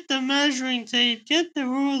lengths. Get the measuring tape. Get the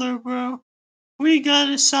ruler, bro. We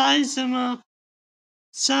gotta size them up.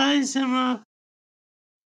 Size them up.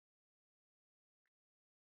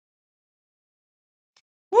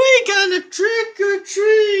 We gotta trick or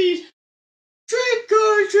treat. Trick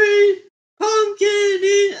or treat. Pumpkin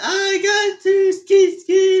eat. I got to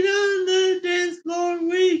skeet on the dance floor.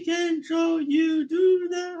 We control you to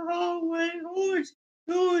the hallway. Horse,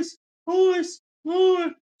 horse,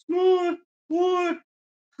 horse, more, more.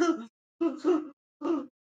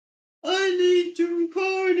 I need to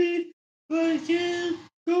party, but can't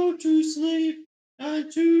go to sleep.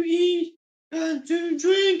 Got to eat, got to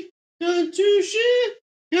drink, got to shit,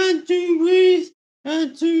 got to breathe,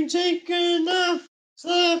 got to take a nap.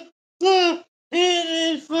 Slap, slap, hit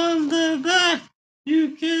it from the back.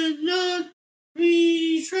 You cannot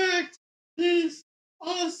retract this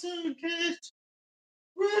awesome catch.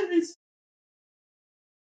 Race,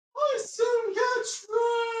 awesome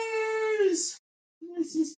catchphrase.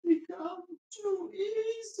 This has become too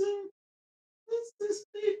easy. This has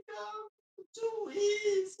become too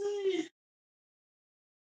easy.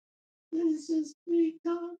 This has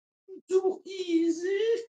become too easy.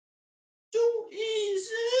 Too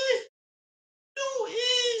easy. Too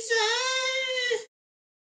easy.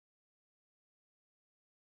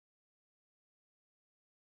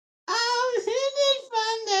 I'll hit it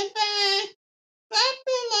from the back. Clap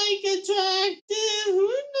it like attractive.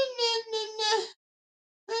 Na-na-na-na.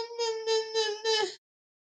 Na-na-na-na-na.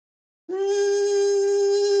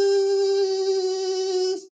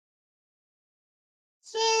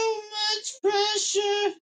 So much pressure.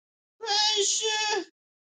 Pressure.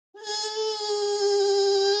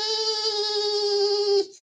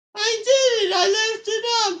 I did it! I left it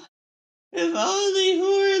up! If only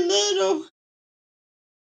for a little.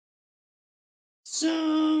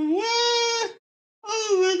 Somewhere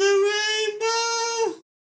over the rainbow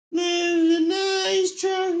lived a nice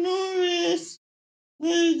Chuck Norris,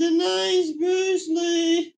 lived a nice Bruce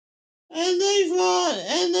Lee, and they fought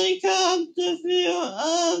and they copped the feel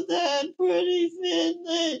of that pretty fit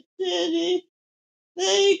titty.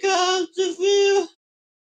 They copped the feel.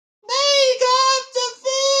 They copped the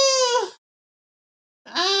feel.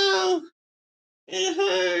 Ow! It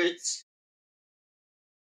hurts.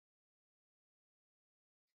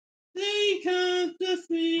 They cut the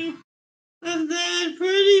feel of that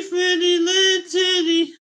pretty little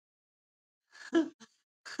titty.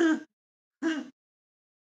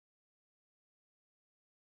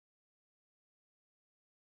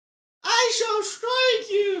 I shall strike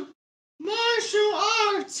you! Martial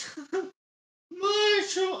arts!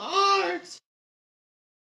 Martial arts!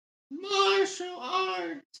 Martial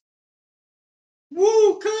arts!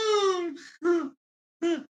 Wukong!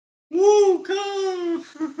 Wukong!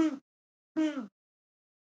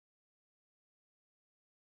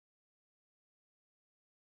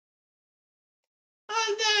 On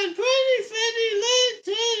that pretty little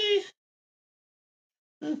titty!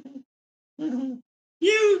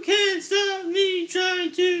 You can't stop me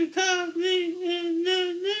trying to cop me.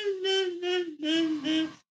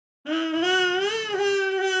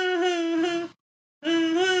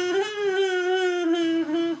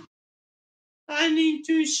 I need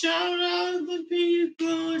to shout out the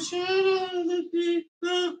people, shout out the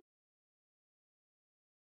people.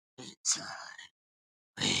 Inside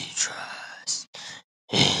we trust.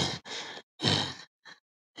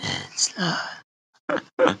 It's not.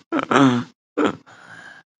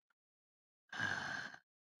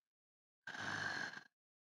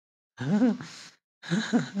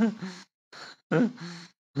 It's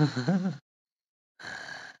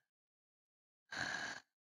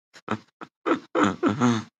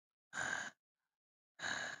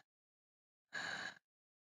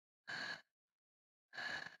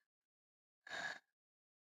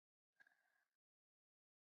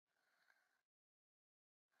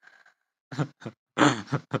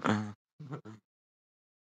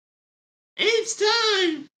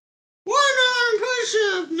time! 1 arm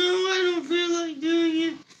push-up! No, I don't feel like doing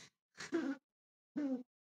it.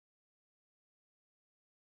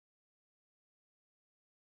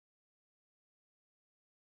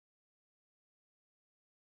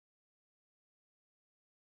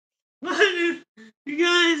 What if, you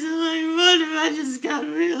guys are like, what if I just got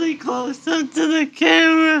really close up to the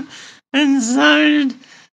camera and started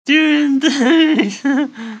doing things?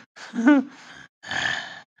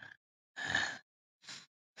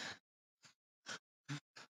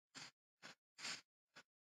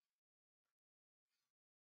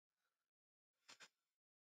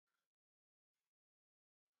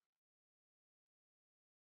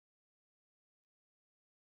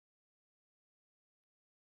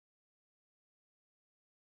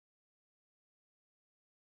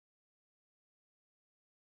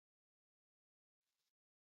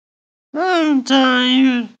 I'm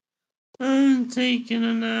tired. I'm taking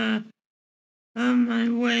a nap on my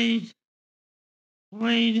way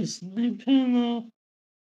to my pillow.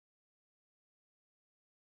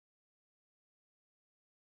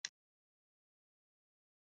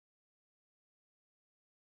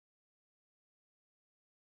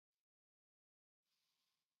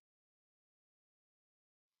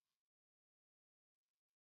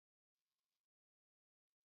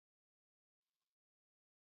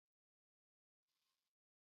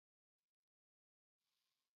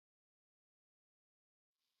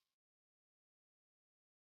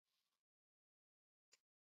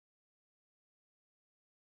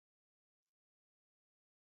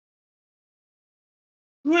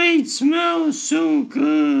 Wait, smells so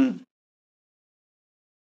good.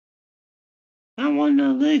 I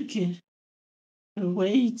wanna lick it. The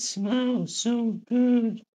weight smells so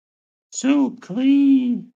good. So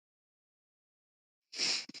clean.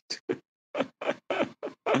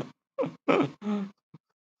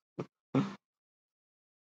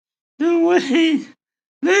 The weight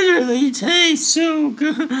literally tastes so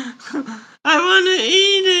good. I wanna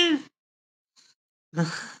eat it.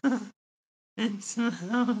 It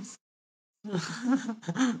smells.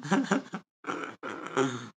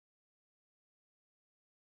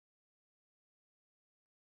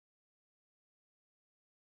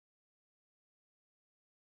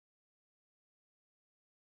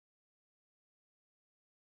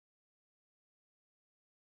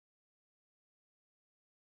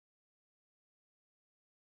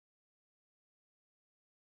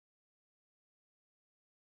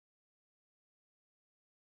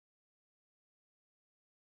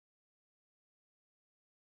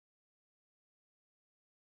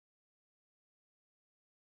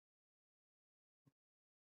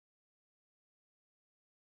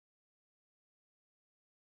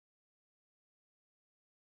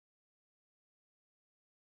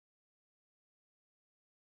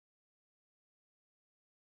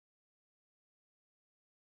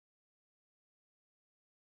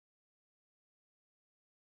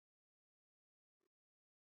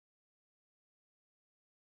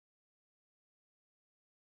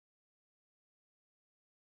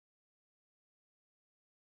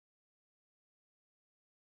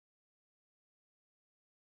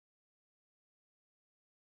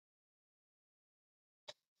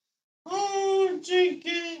 Oh,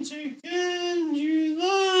 chicken, chicken, you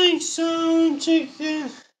like some chicken?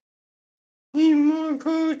 Need more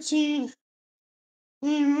protein.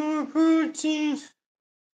 Need more protein.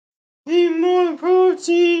 Need more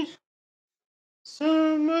protein.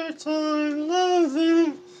 Summertime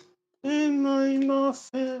loving in my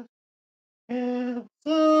muffin. And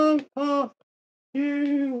the pop,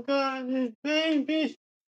 you got it, baby.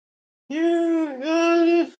 You got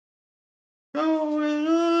it going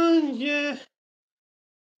on, yeah.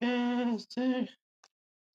 Yes,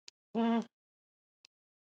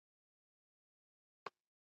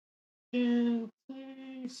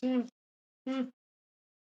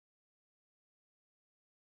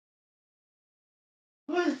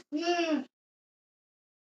 what's that?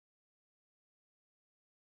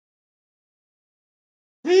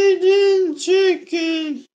 Hidden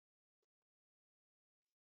chicken.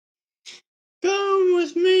 Come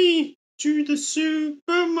with me to the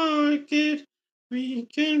supermarket. We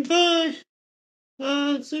can buy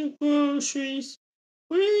lots of groceries.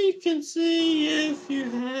 We can see if you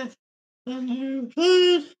have a new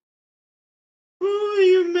plan. Who are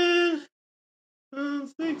you, man?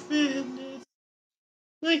 Big fitness.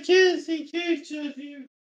 I can't see cakes of you.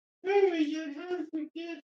 Hurry, you have to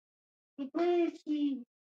get the protein.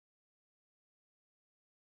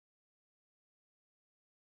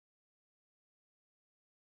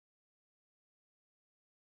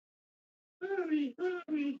 Hurry,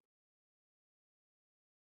 hurry.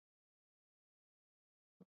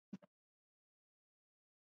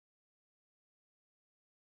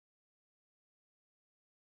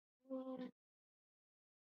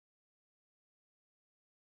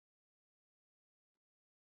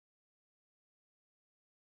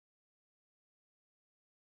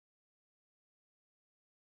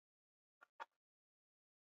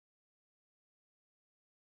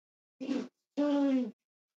 It's time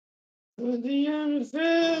for the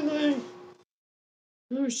unveiling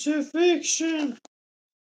crucifixion.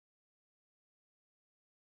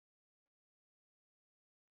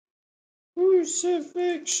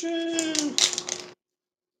 Crucifixion.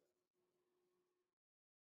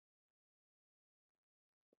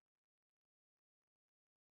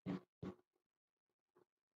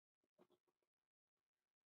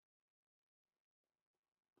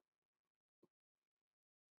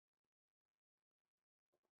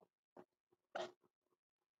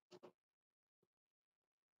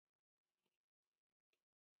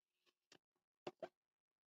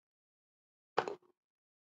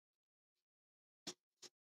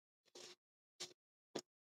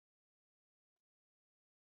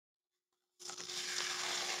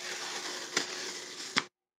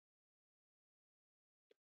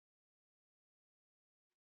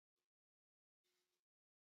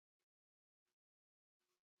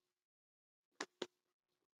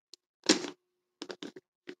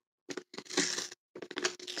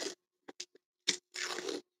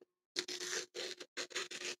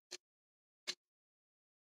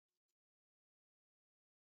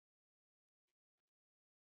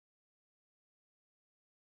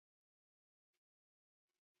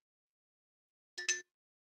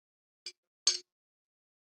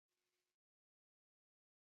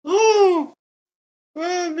 Oh,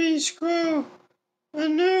 Robbie Screw, a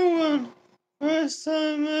new one. First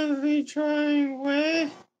time ever trying way.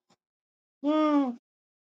 Oh,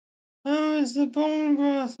 how is the bone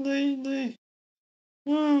broth lately?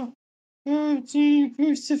 Oh, protein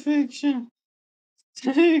crucifixion.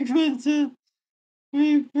 Segmented,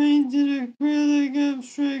 repainted acrylic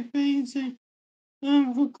abstract painting.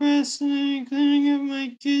 I'm procrastinating cleaning up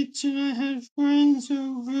my kitchen. I had friends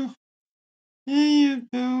over. Hey,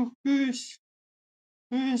 Bilkers.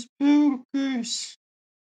 Where's Bilkers?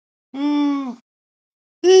 Oh,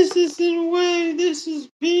 this isn't whey. This is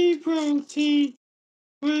pea protein.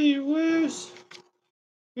 Wait, where's...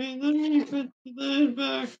 Wait, let me put the lid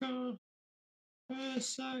back on for a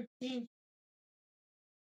second.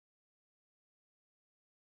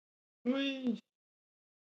 Wait,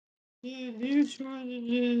 yeah, here's what it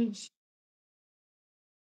is.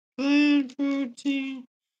 Plant protein,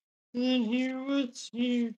 and then here, what's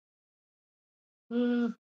here?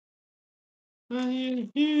 And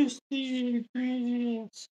here's the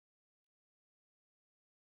ingredients.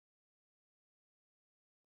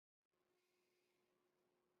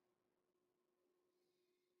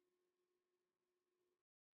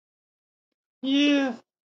 Yeah.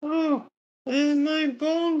 Oh, and my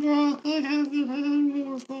bone broth. I haven't had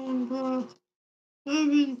more bone broth. I've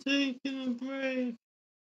been taking a break.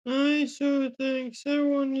 I so thanks. I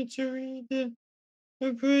wanted to read it.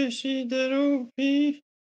 Appreciate that, OP.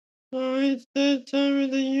 Oh, it's that time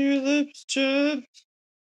of the year. Lips chapped.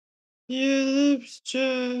 Yeah, lips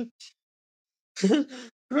chapped.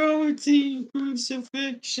 Protein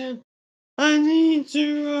crucifixion. I need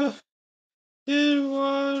to get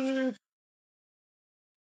water.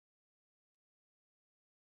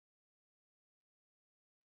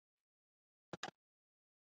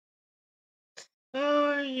 How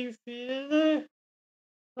are you feeling?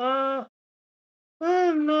 Uh,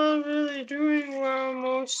 I'm not really doing well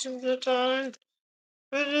most of the time,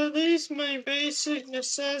 but at least my basic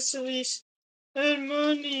necessities and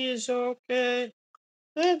money is okay.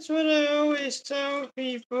 That's what I always tell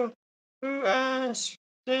people who ask.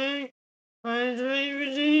 Dang, hydrate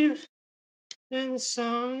redeem,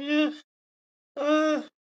 insomnia. Uh,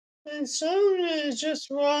 insomnia is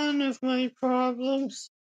just one of my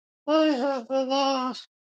problems. I have a lot.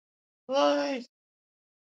 Like,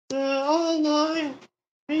 the online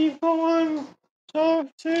people I talk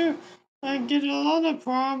to, I get a lot of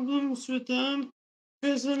problems with them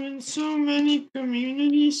because I'm in so many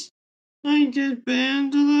communities. I get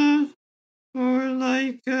banned a lot or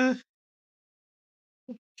like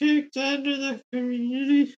kicked out of the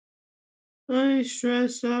community. I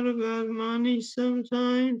stress out about money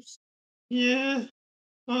sometimes. Yeah.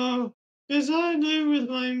 Oh, 'cause I live with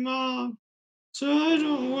my mom, so I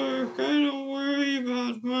don't work. I don't worry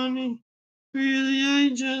about money. Really, I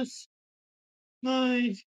just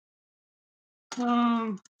like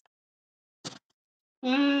um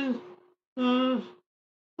uh, uh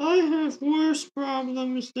I have worse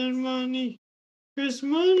problems than money. 'Cause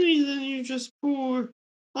money, then you're just poor.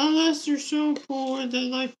 Unless you're so poor that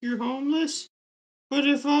like you're homeless. But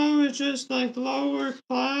if I was just like lower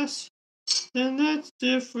class, then that's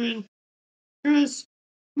different. 'Cause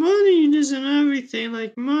money isn't everything.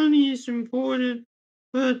 Like money is important,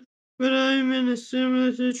 but I'm in a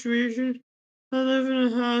similar situation. I live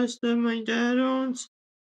in a house that my dad owns,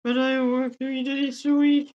 but I work 3 days a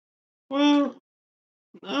week. Well,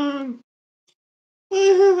 um, I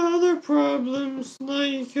have other problems,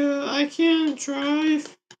 like I can't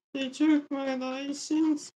drive. They took my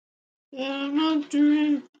license, and I'm not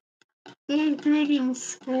doing that good in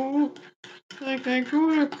school. Like I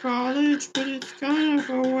go to college, but it's kind of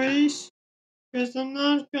a waste because I'm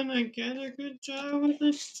not gonna get a good job with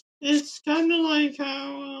it. It's kind of like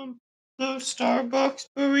how those Starbucks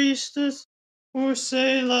baristas will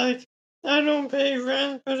say like, I don't pay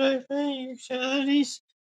rent, but I pay utilities.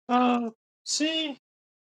 See,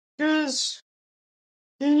 because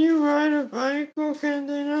can you ride a bike or can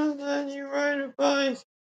they not let you ride a bike?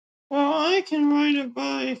 Well, I can ride a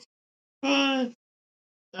bike, but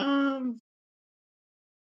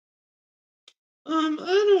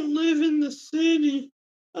I don't live in the city.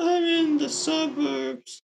 I'm in the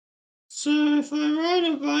suburbs. So if I ride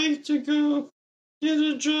a bike to go get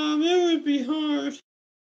a job, it would be hard.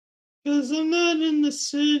 Because I'm not in the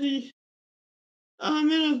city.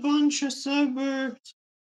 I'm in a bunch of suburbs.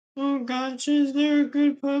 Oh gosh, is there a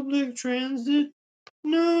good public transit?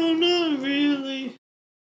 No, not really.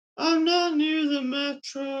 I'm not near the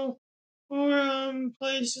metro or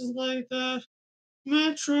places like that.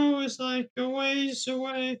 Metro is like a ways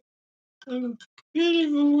away, a bit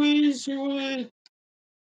of a ways away.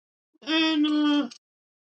 And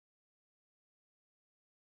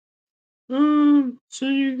so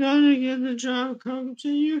you gotta get the job come to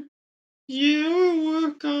you? Yeah, or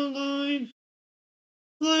work online.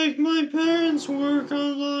 Like my parents work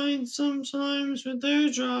online sometimes with their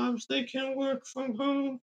jobs. They can work from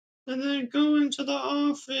home and then go into the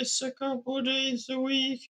office a couple days a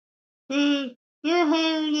week. But they're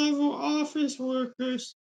higher level office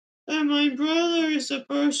workers. And my brother is a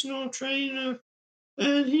personal trainer,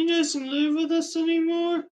 and he doesn't live with us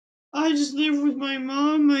anymore. I just live with my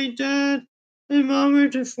mom, my dad, and mom are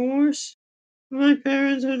divorced. My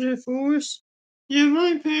parents are divorced. Yeah,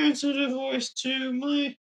 my parents are divorced too.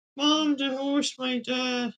 My mom divorced my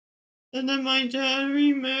dad, and then my dad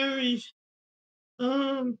remarried.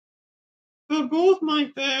 Um, but both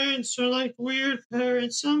my parents are like weird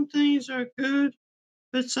parents. Some things are good,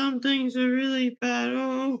 but some things are really bad.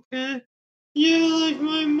 Oh, okay. Yeah, like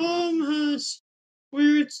my mom has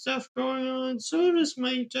weird stuff going on. So does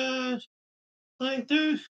my dad. Like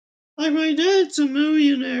like my dad's a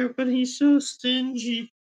millionaire, but he's so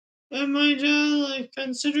stingy. And my dad like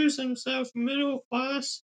considers himself middle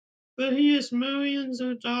class, but he has millions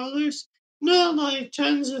of dollars. Not like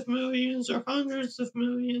tens of millions or hundreds of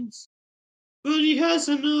millions. But he has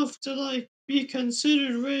enough to like be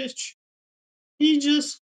considered rich. He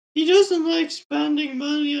doesn't like spending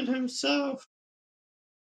money on himself.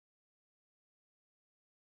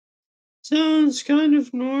 Sounds kind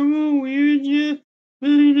of normal, weird, yeah.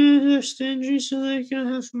 Millionaires are stingy so they can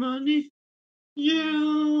have money.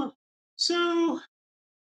 Yeah. So,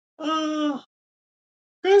 uh,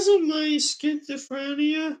 because of my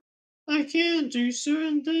schizophrenia, I can't do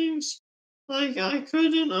certain things. Like I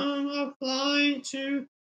couldn't apply to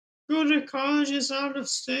go to colleges out of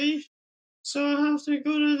state. So I have to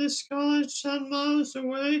go to this college 10 miles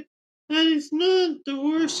away. And it's not the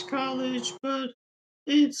worst college, but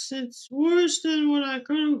it's worse than what I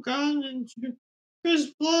could have gotten into.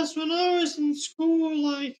 Because plus, when I was in school,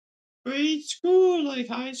 like grade school, like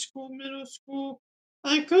high school, middle school,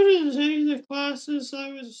 I couldn't take the classes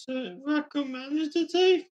I was recommended to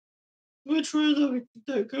take, which were the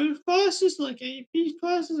good classes, like AP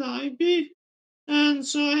classes, IB. And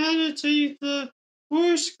so I had to take the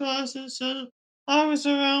worst classes, and I was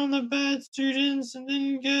around the bad students and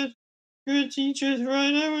didn't get good teachers,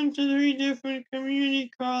 right? I went to 3 different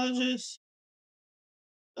community colleges.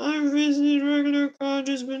 I visited regular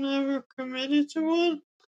colleges but never committed to one.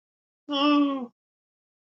 Oh,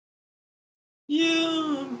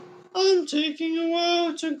 yeah, I'm taking a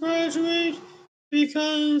while to graduate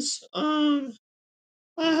because,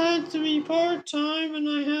 I had to be part-time and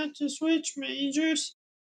I had to switch majors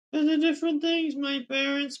for the different things. My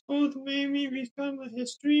parents both made me become a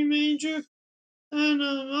history major, and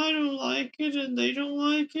I don't like it and they don't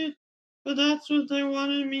like it, but that's what they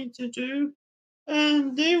wanted me to do.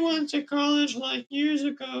 And they went to college like years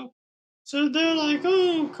ago, so they're like,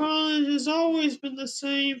 oh, college has always been the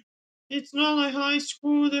same. It's not like high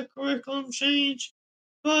school, the curriculum changed.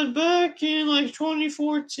 But back in like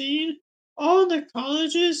 2014, all the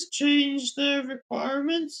colleges changed their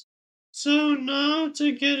requirements. So now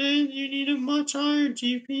to get in, you need a much higher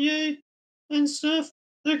GPA and stuff.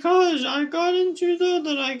 The college I got into, though,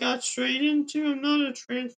 that I got straight into, I'm not a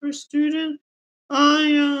transfer student.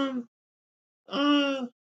 Uh,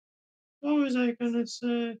 what was I gonna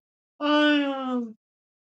say? I, um,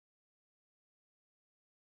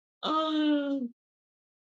 oh,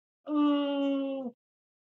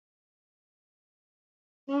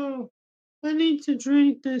 oh, I need to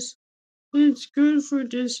drink this. It's good for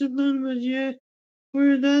discipline, but yeah,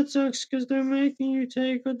 where that sucks because they're making you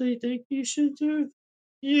take what they think you should do.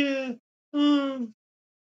 Yeah, oh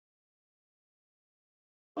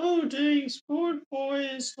dang, Sport Boy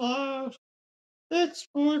is loud. That's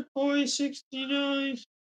Sport Boy 69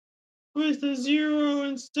 with a zero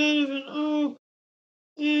instead of an O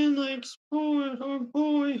and like sport or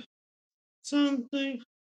boy something.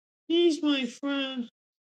 He's my friend.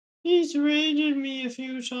 He's raided me a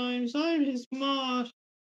few times. I'm his mod.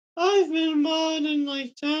 I've been mod in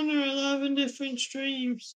like 10 or 11 different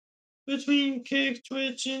streams between Kick,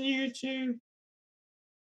 Twitch, and YouTube.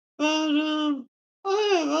 But,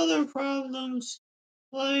 I have other problems.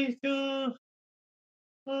 Like, I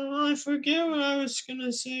forget what I was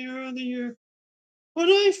gonna say earlier. When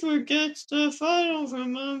I forget stuff, I don't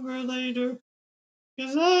remember later.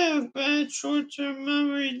 Because I have bad short-term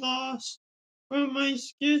memory loss from my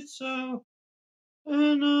schizo.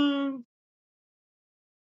 And,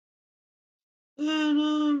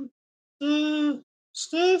 the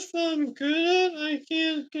stuff I'm good at, I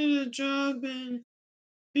can't get a job in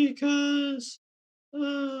because,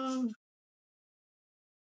 no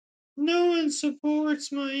one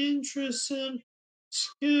supports my interests and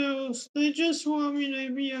skills. They just want me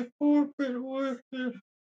to be a corporate worker.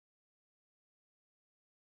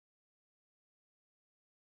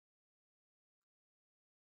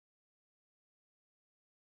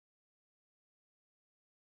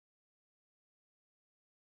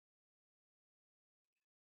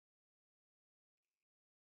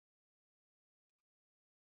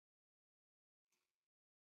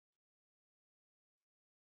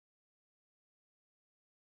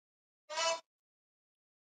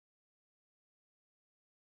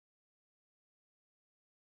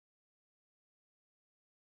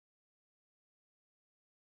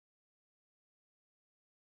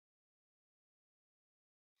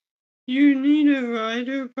 You need a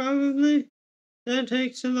writer, probably. That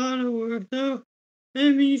takes a lot of work, though.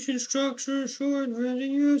 Maybe you should structure a short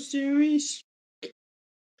video series.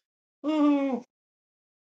 Oh,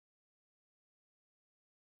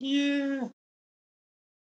 yeah.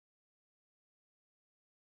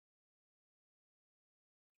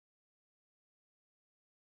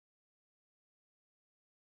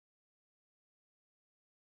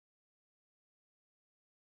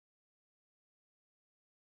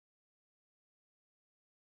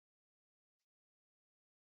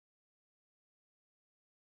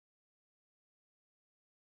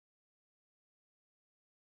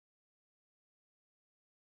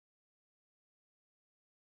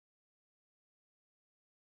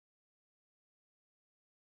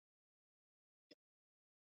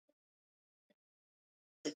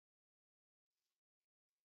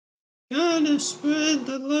 Gotta spread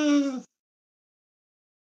the love.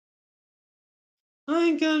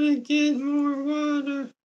 I gotta get more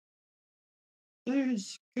water.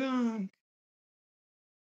 There's skunk.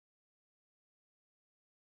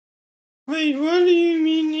 Wait, what do you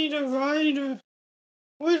mean need a writer?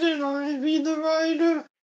 Wouldn't I be the writer?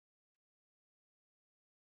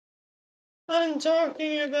 I'm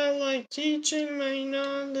talking about like teaching my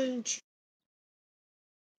knowledge.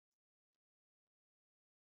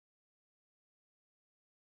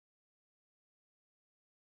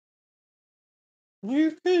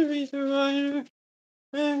 You could be the writer,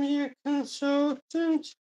 maybe a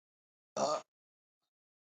consultant. Uh,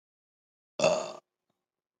 uh.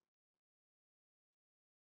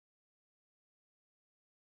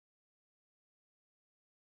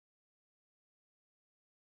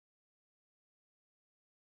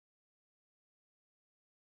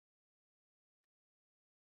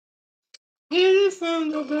 Hit it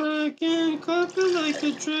from the back and cock it like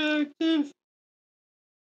attractive.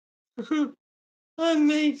 I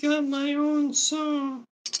make up my own song.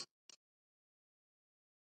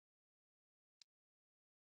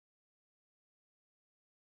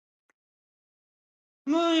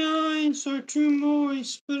 My eyes are too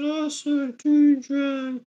moist, but also too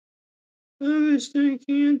dry. I was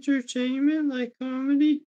thinking entertainment, like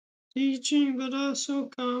comedy, teaching, but also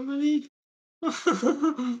comedy.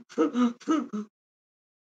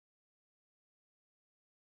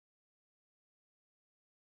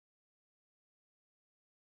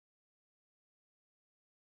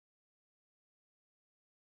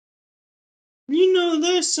 You know,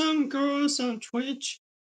 there's some girls on Twitch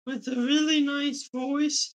with a really nice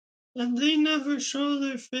voice, and they never show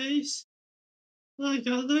their face, like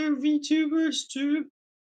other VTubers do.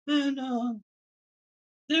 And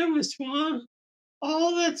there was one.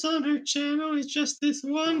 All that's on her channel is just this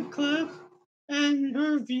one clip, and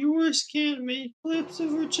her viewers can't make clips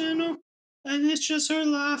of her channel, and it's just her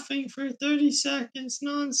laughing for 30 seconds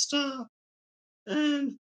nonstop.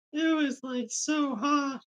 And it was like so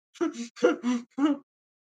hot.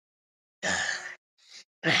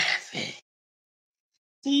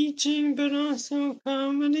 Teaching, but also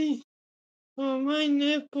comedy. Oh, my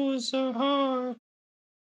nipples are hard.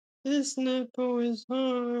 This nipple is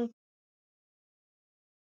hard.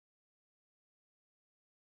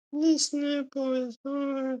 This nipple is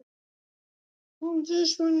hard. Oh,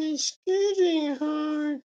 this one is getting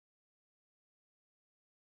hard.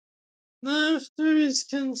 Laughter is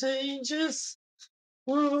contagious.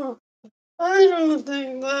 Well, I don't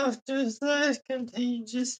think laughter is that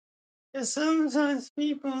contagious. Because sometimes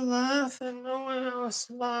people laugh and no one else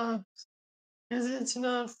laughs. Because it's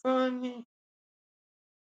not funny.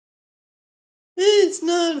 It's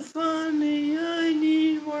not funny. I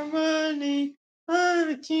need more money. I'm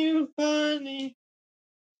a cute bunny.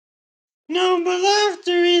 No, but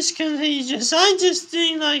laughter is contagious. I just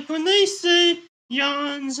think, like, when they say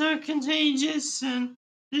yawns are contagious and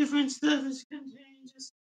different stuff is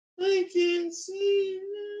contagious, I can't see.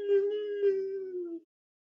 No.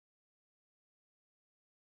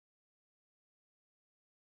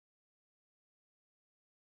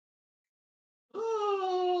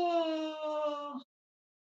 Oh,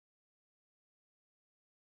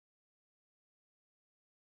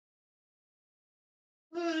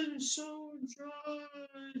 I'm so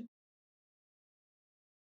dry.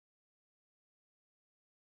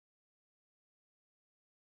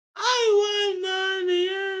 I want money.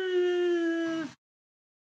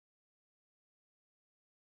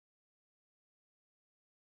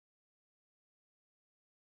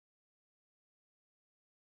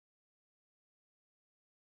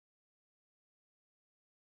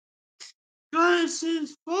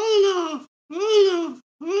 Glasses full of, full of,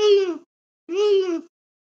 full of, full of.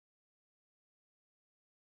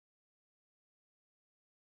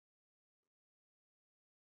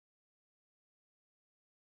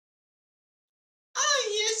 Oh,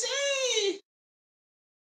 yes, eh.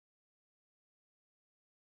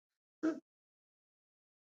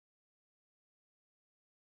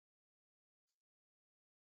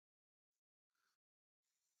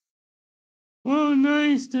 Well,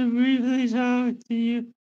 nice to briefly talk to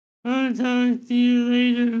you. I'll talk to you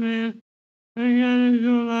later, man. I gotta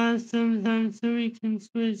go out sometime so we can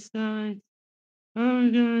switch sides.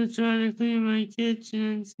 I'm gonna try to clean my kitchen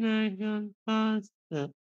and snack on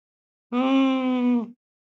pasta. Oh,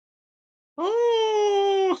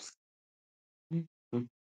 oh.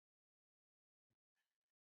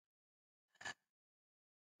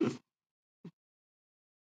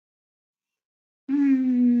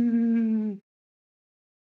 Mm.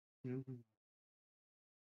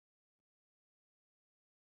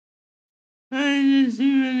 I did too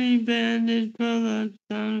many banded pull-ups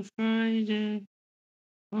on Friday.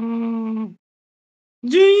 Oh.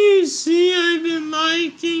 Do you see I've been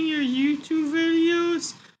liking your YouTube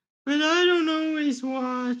videos? But I don't always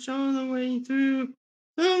watch all the way through.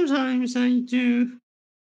 Sometimes I do.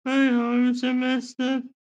 My arms are messed up.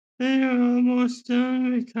 They are almost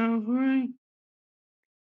done recovering.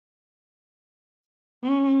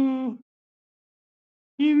 Oh,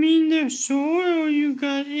 you mean they're sore or you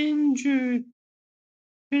got injured?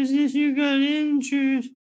 Because if you got injured,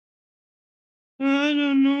 I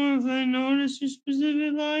don't know if I noticed your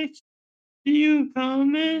specific likes. Do you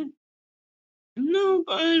comment? No,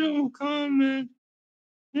 but I don't comment.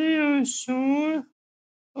 They are sore.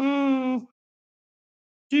 Oh,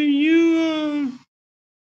 do you,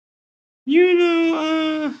 you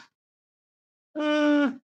know,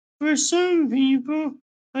 for some people,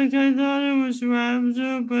 like I thought it was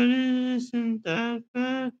rhabdo, but it isn't that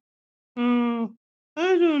bad. Oh,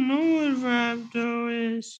 I don't know what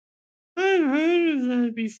rhabdo is. I've heard of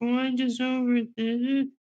that before. I just overdid it.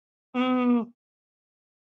 Oh,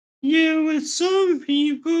 yeah, with some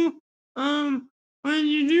people, when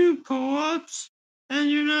you do pull-ups and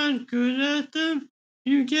you're not good at them,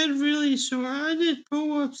 you get really sore. I did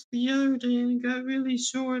pull-ups the other day and got really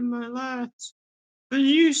sore in my lats. But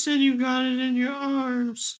you said you got it in your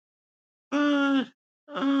arms. But,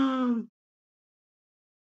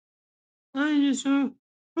 I just hope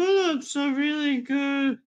pull-ups are really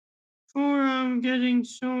good for, getting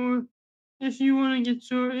sore. If you want to get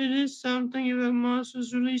sore, it is something about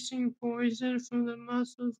muscles releasing poison from the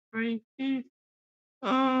muscles breaking.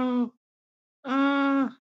 Oh, I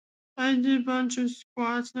did a bunch of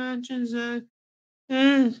squat snatches at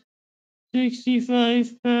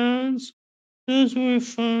 65 pounds. Those were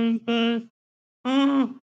fun, but,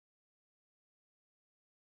 oh,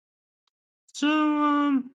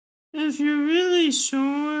 so, if you're really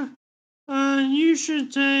sore, you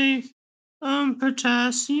should take,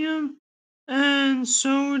 potassium and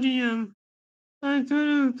sodium. I could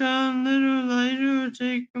have gone a little lighter or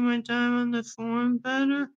taken my time on the form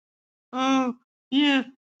better. Oh, yeah,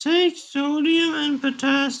 take sodium and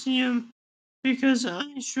potassium because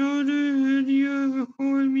I showed a video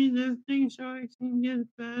record me lifting so I can get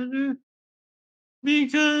better.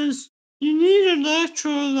 Because you need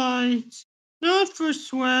electrolytes, not for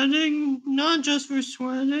sweating, not just for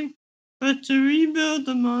sweating, but to rebuild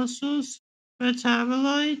the muscles,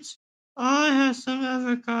 metabolites. I have some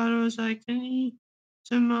avocados I can eat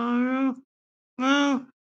tomorrow. Well,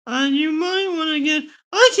 you might want to get.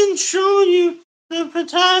 I can show you the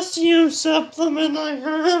potassium supplement I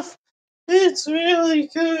have. It's really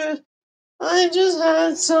good. I just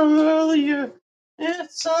had some earlier.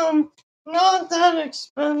 It's not that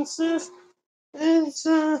expensive. It's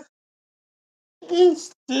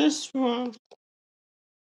it's this one.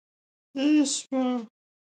 This one.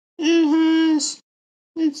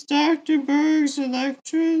 It's Dr. Berg's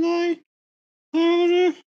electrolyte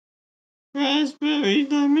powder, raspberry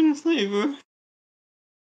lemon flavor.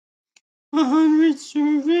 100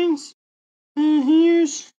 servings. And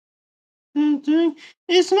here's the thing.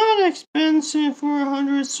 It's not expensive for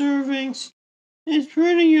 100 servings. It's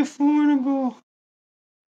pretty affordable.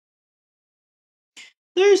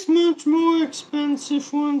 There's much more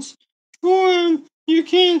expensive ones. For you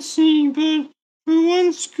can't see, but for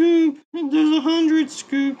one scoop, there's 100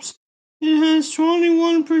 scoops. It has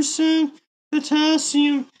 21%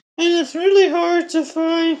 potassium, and it's really hard to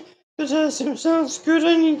find. Potassium sounds good.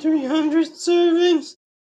 I need 300 servings.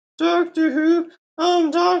 Doctor Who?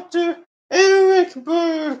 Dr. Eric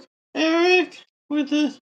Berg. Eric with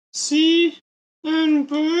a C and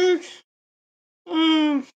Berg.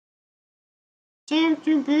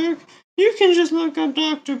 Dr. Berg. You can just look up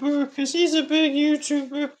Dr. Berg because he's a big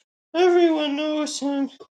YouTuber. Everyone knows him.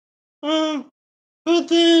 But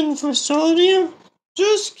then for sodium,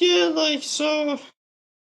 just get like salt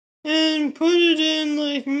and put it in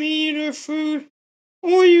like meat or food,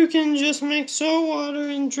 or you can just make salt water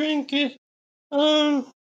and drink it.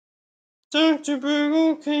 Dr. Berg,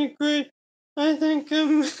 okay, great. I think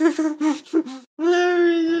I'm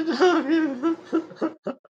Larry the dog.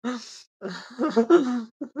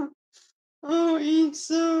 Oh, it's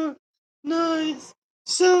so nice.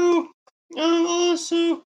 So,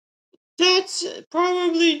 also, that's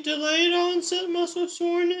probably delayed onset muscle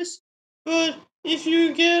soreness. But if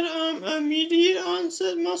you get immediate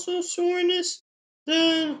onset muscle soreness,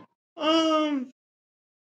 then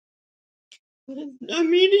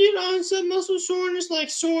immediate onset muscle soreness, like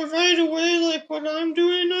sore right away, like what I'm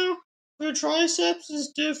doing now, for triceps is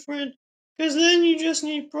different. Because then you just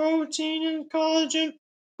need protein and collagen.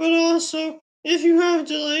 But also, if you have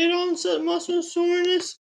delayed onset muscle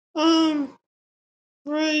soreness,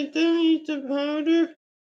 right, then eat the powder.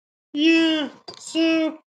 Yeah,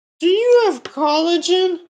 so, do you have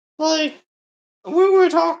collagen? Like, we were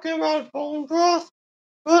talking about bone broth.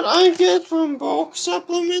 What I get from bulk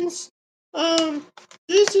supplements,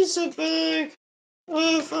 this is a bag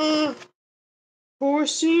of,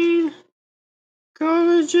 porcine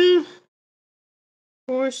collagen,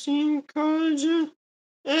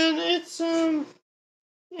 and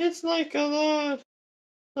it's like a lot,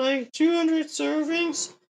 like 200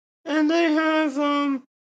 servings, and they have,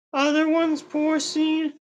 other ones,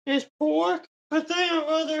 porcine is pork, but they have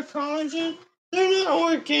other collagen. They're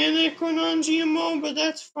not organic or non-GMO, but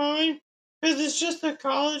that's fine, because it's just a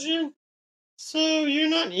collagen. So you're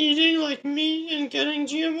not eating like meat and getting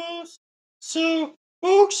GMOs. So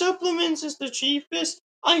bulk supplements is the cheapest.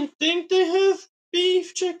 I think they have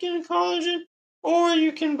beef, chicken, collagen, or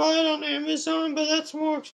you can buy it on Amazon, but that's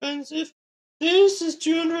more expensive. This is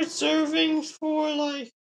 200 servings for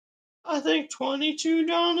like I think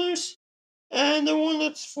 $22. And the one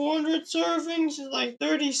that's 400 servings is like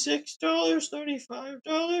 $36,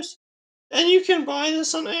 $35. And you can buy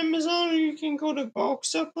this on Amazon, or you can go to bulk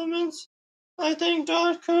supplements, I think,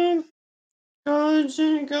 .com.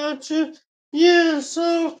 Gotcha. Yeah,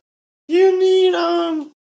 so you need,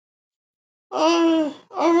 around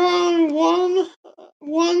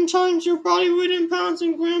one times your body weight in pounds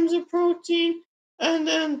and grams of protein, and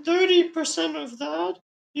then 30% of that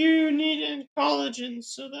you need in collagen.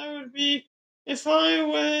 So that would be if I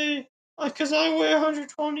weigh, because I weigh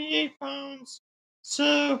 128 pounds,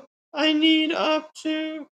 so I need up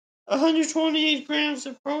to 128 grams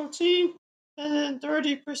of protein, and then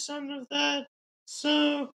 30% of that.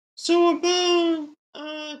 So about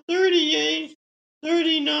 38,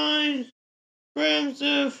 39 grams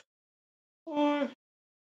of, or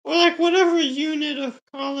like whatever unit of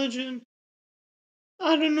collagen.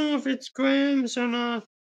 I don't know if it's grams or not,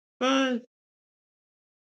 but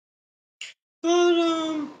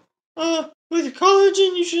with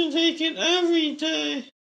collagen you should take it every day,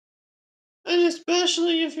 and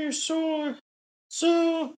especially if you're sore.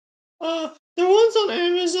 So the ones on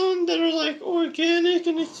Amazon that are like organic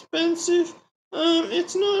and expensive,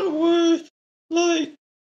 it's not worth like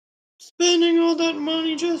spending all that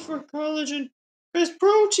money just for collagen, because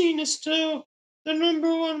protein is still the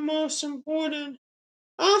number one most important.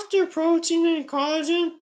 After protein and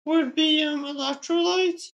collagen would be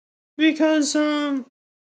electrolytes, because the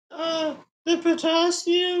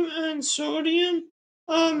potassium and sodium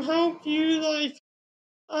help you like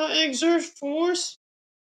exert force,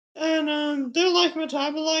 and they're like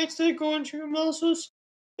metabolites that go into your muscles.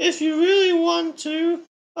 If you really want to,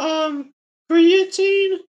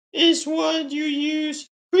 creatine is what you use.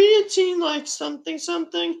 Creatine, like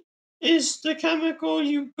something, is the chemical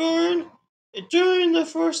you burn during the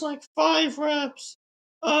first like 5 reps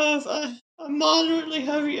of a moderately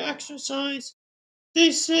heavy exercise.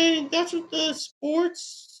 They say that's what the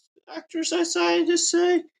sports exercise scientists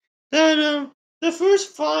say, that the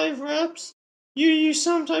first 5 reps you use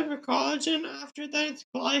some type of collagen, after that it's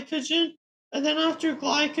glycogen, and then after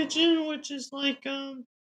glycogen, which is like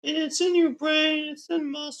it's in your brain, it's in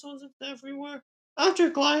muscles, it's everywhere. After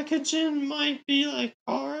glycogen might be like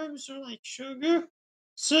carbs or like sugar.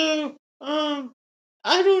 So I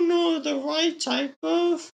don't know the right type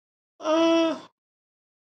of uh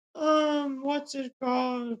what's it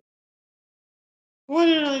called? What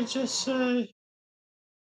did I just say?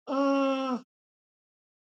 Uh,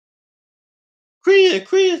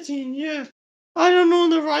 creatine, yeah. I don't know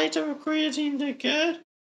the right type of creatine to get,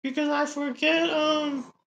 because I forget,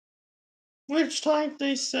 which type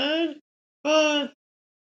they said. But,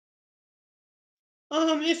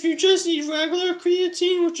 if you just eat regular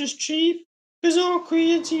creatine, which is cheap, because all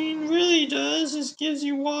creatine really does is gives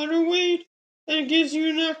you water weight, and it gives you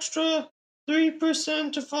an extra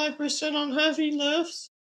 3% to 5% on heavy lifts.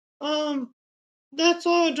 Um, That's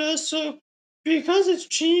all it does. So because it's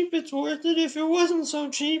cheap, it's worth it. If it wasn't so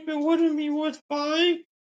cheap, it wouldn't be worth buying.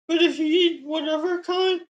 But if you eat whatever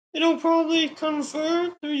kind, it'll probably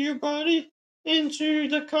convert through your body into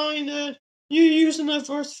the kind that you use in the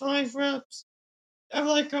first 5 reps of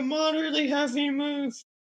like a moderately heavy move.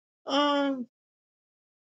 Um,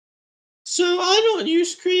 so I don't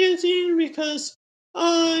use creatine because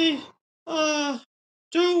I uh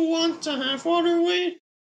don't want to have water weight,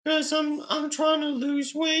 because I'm trying to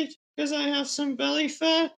lose weight because I have some belly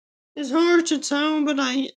fat. It's hard to tell, but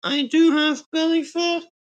I do have belly fat.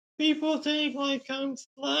 People think like I'm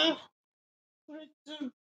flat, but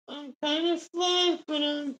I'm kind of flat, but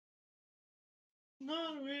I'm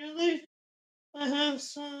not really. I have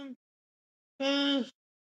some fat.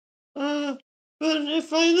 Uh, but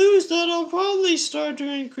if I lose that, I'll probably start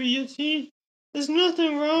doing creatine. There's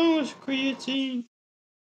nothing wrong with creatine.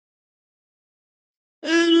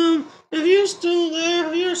 And if you're still there,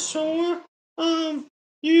 if you're sore,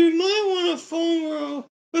 you might want to foam roll.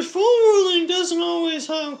 But foam rolling doesn't always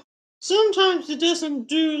help. Sometimes it doesn't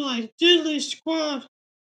do like diddly squat.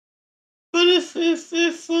 But if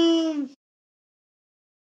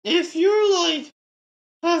you're like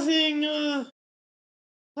having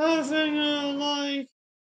like,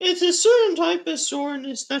 it's a certain type of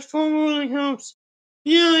soreness that foam rolling helps.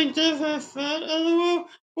 Yeah, I def have fat, lol.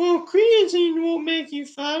 Well, creatine won't make you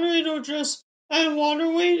fatter, it'll just add water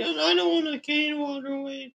weight, and I don't want to gain water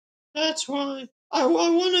weight. That's why. I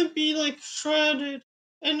want to be like shredded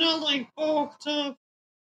and not like bulked up.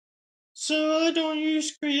 So I don't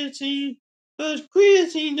use creatine, but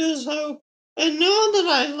creatine does help. And now that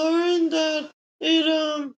I learned that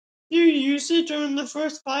you use it during the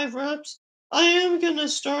first 5 reps, I am gonna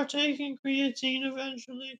start taking creatine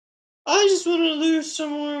eventually. I just want to lose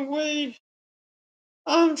some more weight.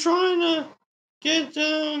 I'm trying to get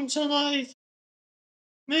down to like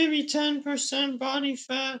maybe 10% body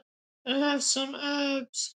fat and have some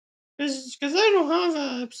abs. Cause I don't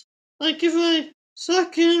have abs. Like if I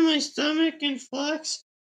suck in my stomach and flex,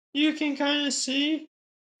 you can kind of see.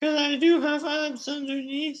 Cause I do have abs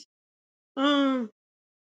underneath. Um,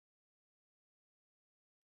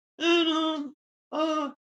 and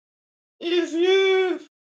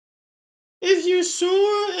if you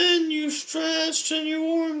sore and you stretched and you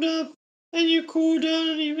warmed up and you cooled down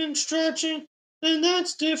and you've been stretching, then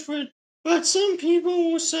that's different. But some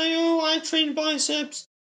people will say, oh, I trained biceps,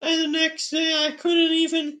 and the next day I couldn't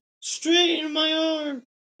even straighten my arm.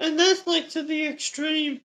 And that's like to the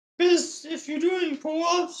extreme. Because if you're doing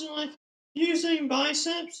pull-ups and like using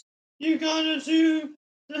biceps, you gotta do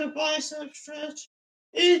the bicep stretch.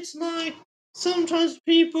 It's like sometimes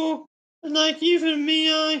people, like even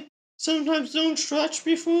me, I sometimes don't stretch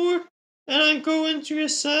before, and I go into a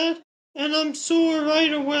set, and I'm sore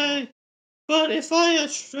right away. But if I had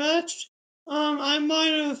stretched, I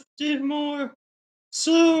might have did more.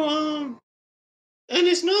 So, and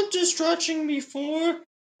it's not just stretching before,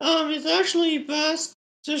 it's actually best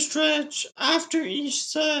to stretch after each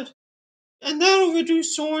set. And that'll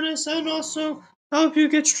reduce soreness and also help you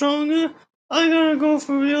get stronger. I gotta go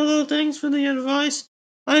for real though. Thanks for the advice.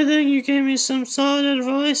 I think you gave me some solid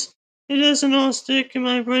advice. It doesn't all stick in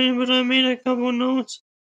my brain, but I made a couple notes.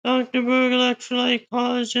 Dr. Berg, electrolyte,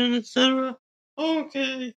 collagen, etc.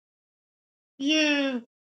 Okay. Yeah.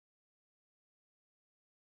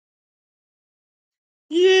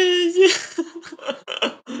 Yeah, yeah.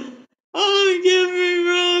 Oh, give me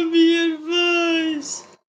Robbie advice.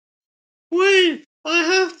 Wait, I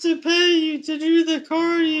have to pay you to do the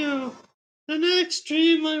cardio. The next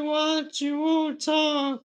stream I watch, you won't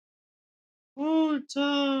talk. Won't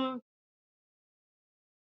talk.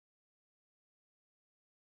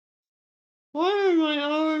 Why are my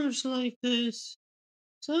arms like this?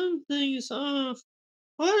 Something's off.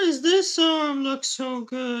 Why does this arm look so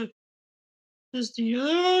good? Does the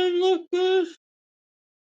other arm look good?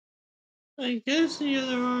 I guess the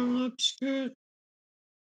other arm looks good.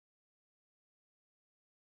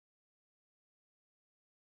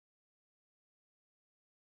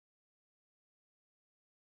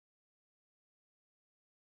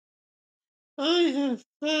 I have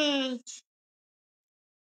fat.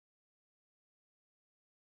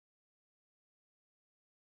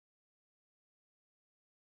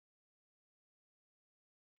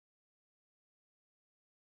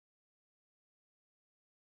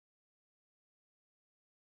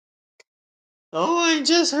 Oh, I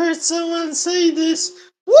just heard someone say this.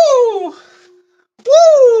 Woo!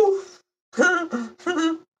 Woo! I've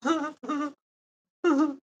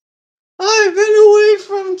been away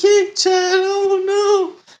from Kick Chat. Oh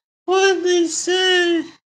no! What they say?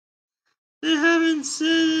 They haven't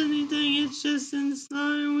said anything. It's just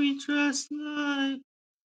inside we trust live.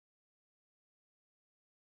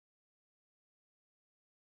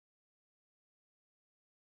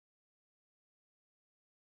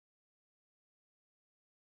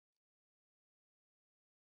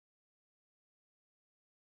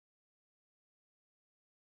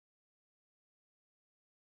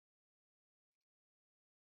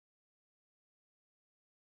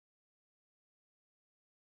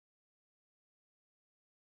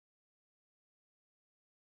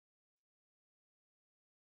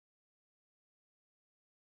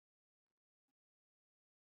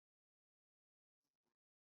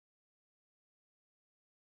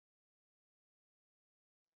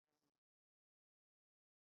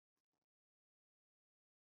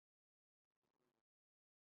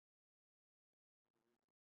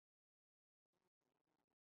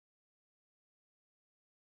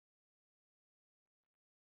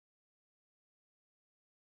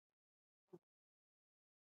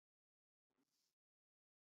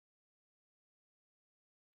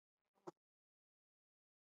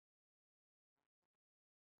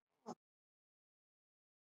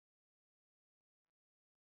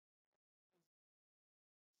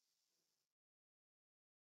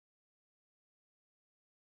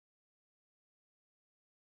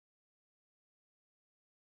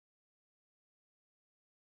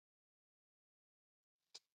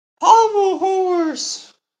 Pommel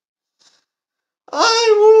horse!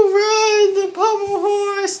 I will ride the pommel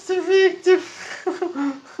horse to victory!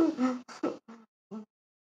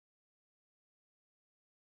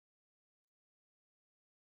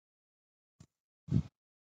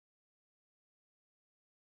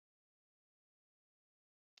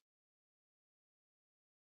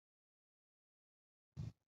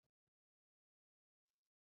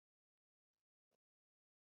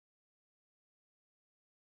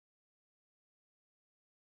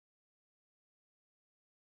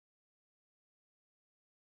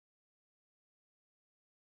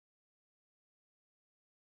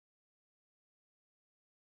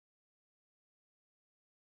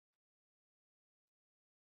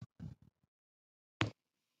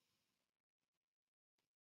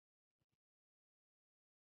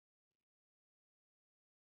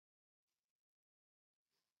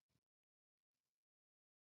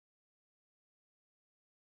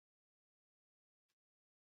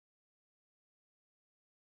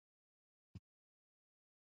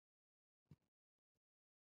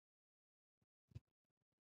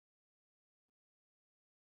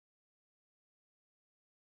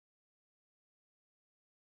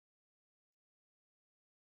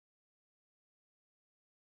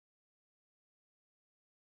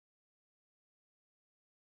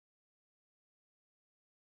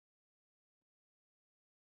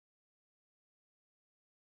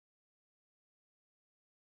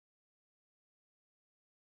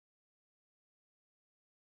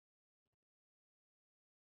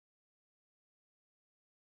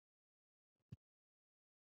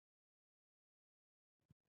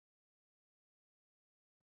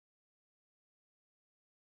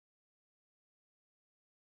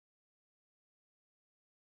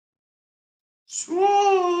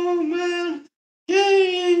 Swole man,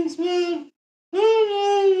 James man. I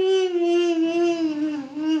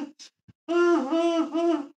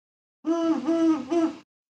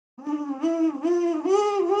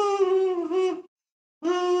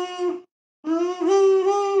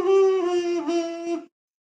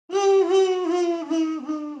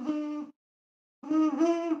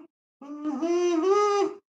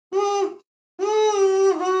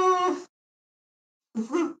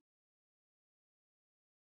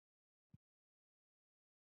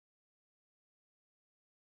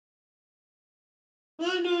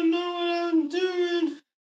don't know what I'm doing.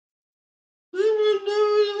 I don't know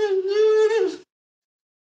what I'm doing.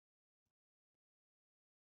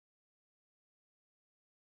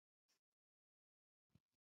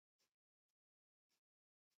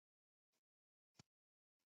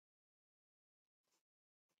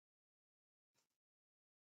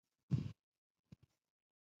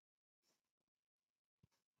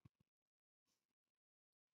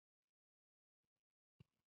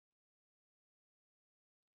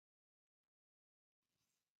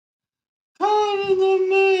 Caught in the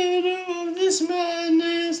middle of this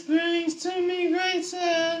madness brings to me great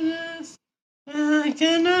sadness. And I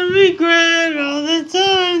cannot regret all the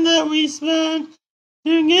time that we spent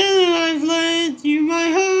together. I've lent you my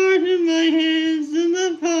heart and my hands in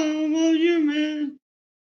the palm of your hand.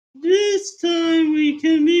 This time we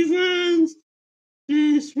can be friends.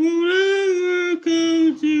 This won't ever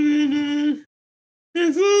come to an end.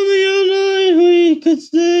 If only all night we could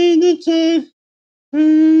stay the time.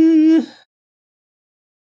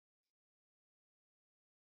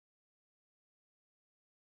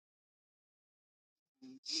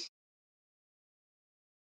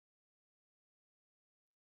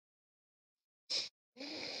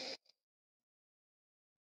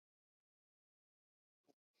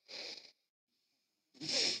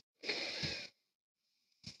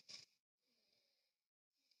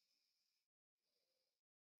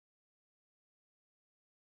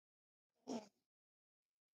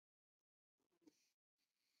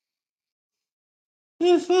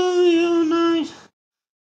 If only all night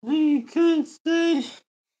we could stay,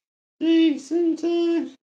 take some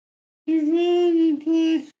time to run and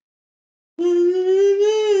play.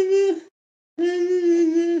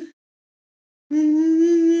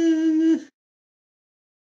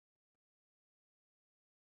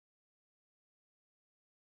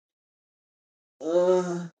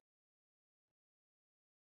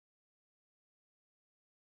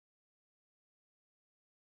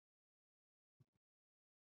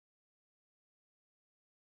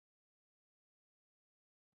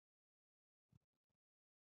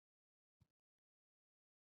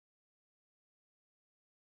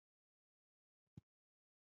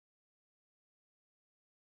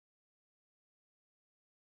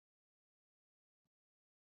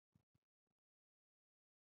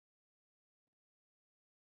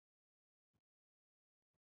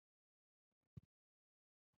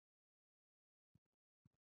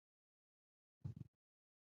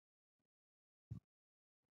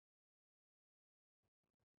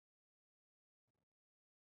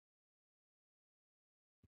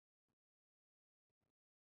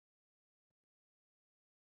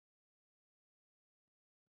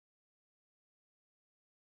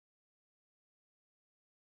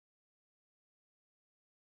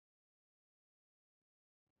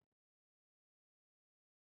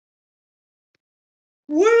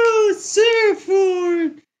 Will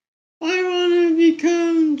Surford! I wanna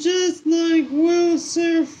become just like Will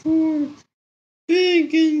Surford,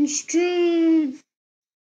 big and strong.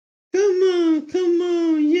 Come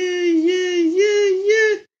on, yeah, yeah, yeah,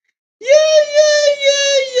 yeah, yeah, yeah,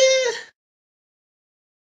 yeah, yeah.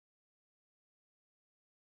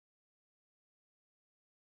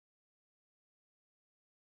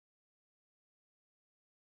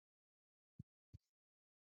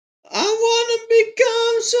 I wanna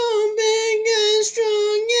become so big and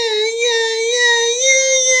strong, yeah, yeah, yeah,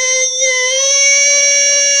 yeah, yeah, yeah,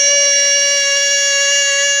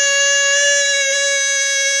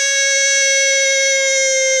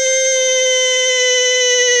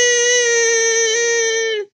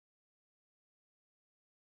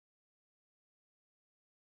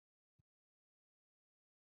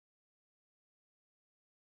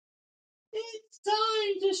 yeah. It's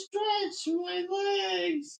time to stretch my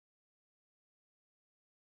legs.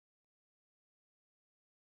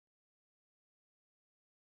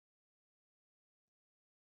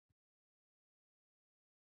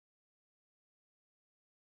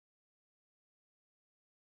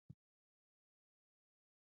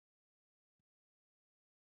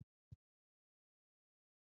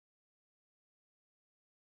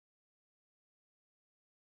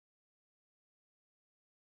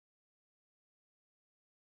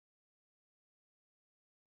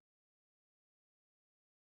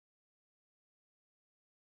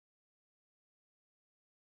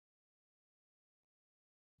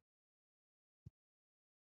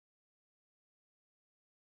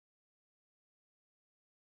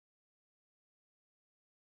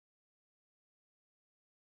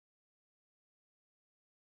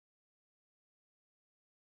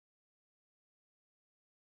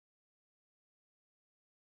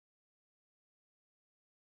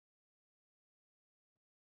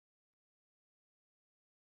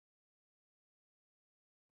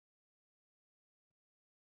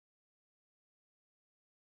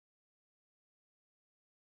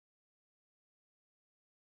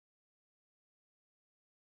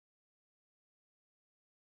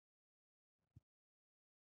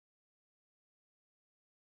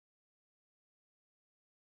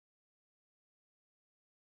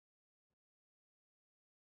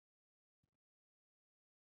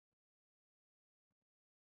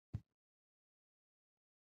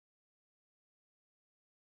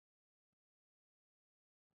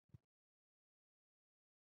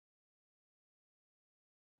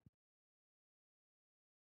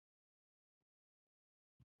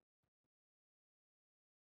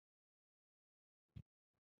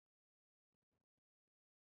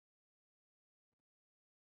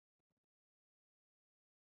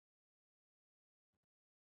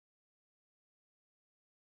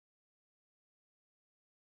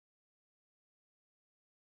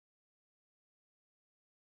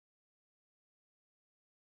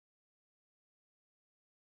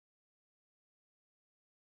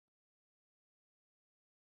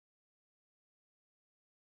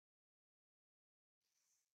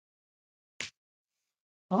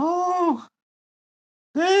 Oh,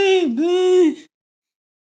 baby,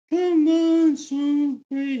 come on, so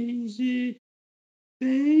crazy,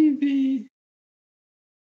 baby,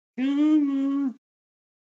 come on.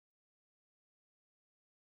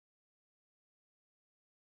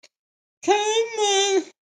 Come on,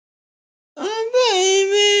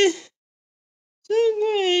 oh baby, so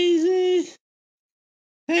crazy.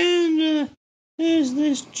 Panda, there's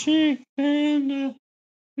this chick, Panda,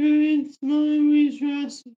 who eats my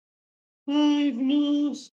trust. Life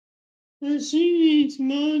knows that she needs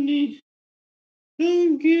money.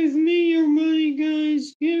 Don't give me your money,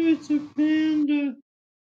 guys. Give it to Panda.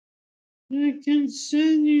 I can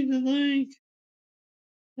send you the link.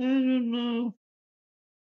 I don't know.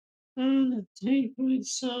 I'm gonna take my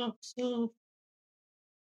socks off.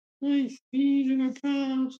 My feet are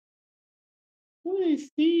hot. My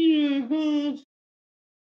feet are hot.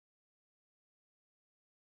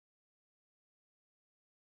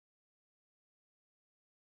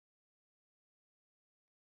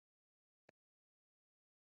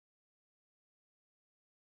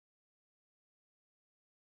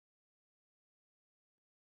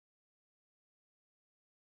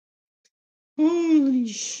 Holy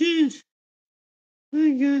shit.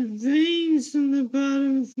 I got veins in the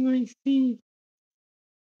bottom of my feet.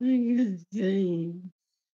 I got veins.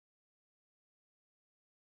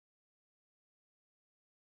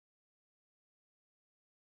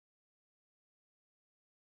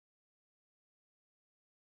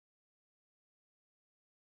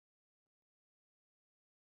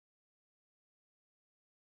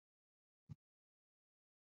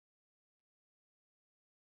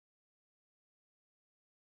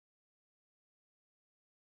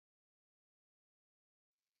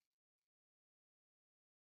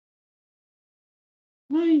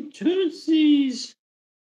 My tootsies.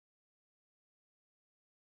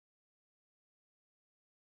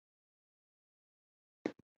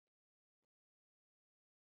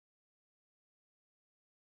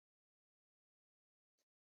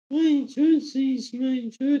 My tootsies, my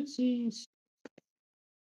tootsies.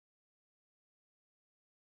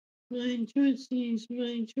 My tootsies,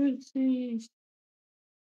 my tootsies.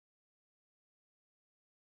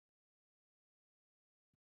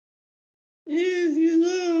 If you're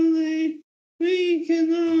lonely, we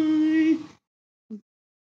can only.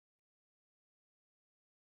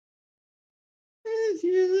 If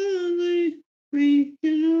you're lonely, we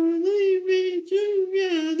can only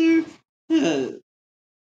be together.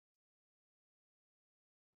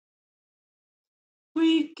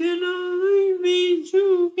 We can only be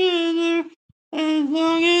together as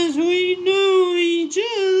long as we know each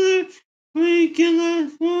other. We can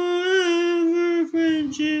last forever,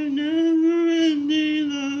 friendship, never ending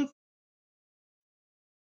love.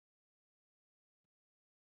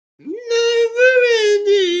 Never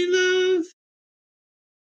ending love.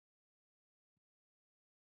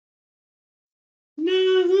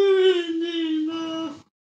 Never ending love.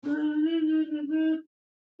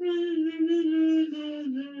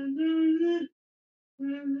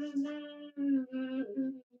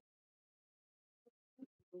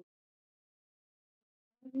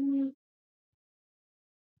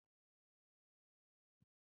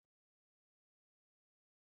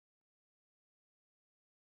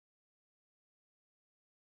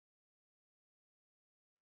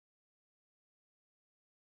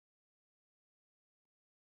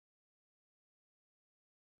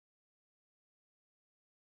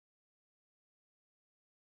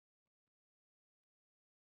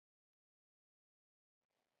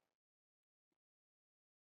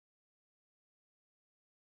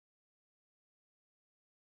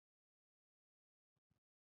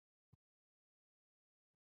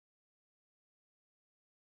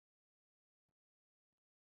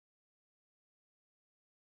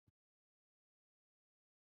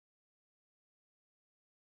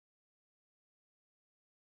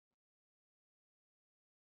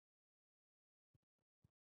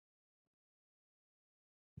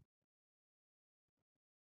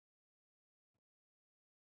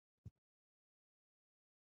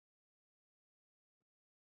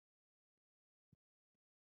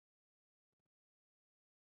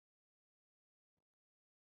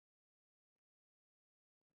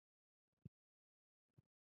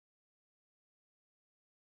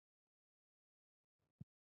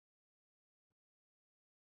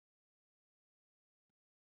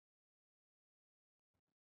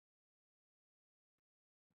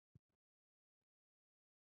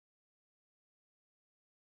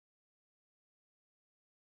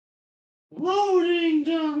 Loading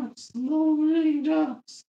docks, loading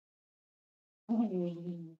docks.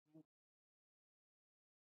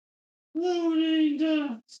 Loading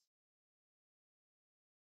docks.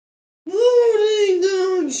 Loading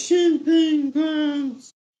dock shipping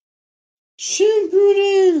grounds.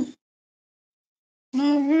 Shippuden.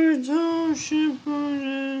 Naruto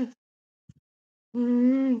Shippuden.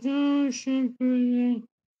 Naruto Shippuden.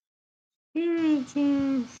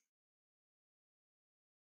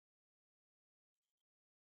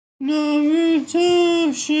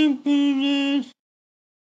 Naruto Shippuden.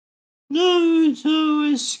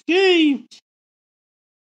 Naruto escaped.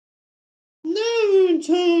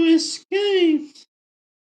 Naruto escaped.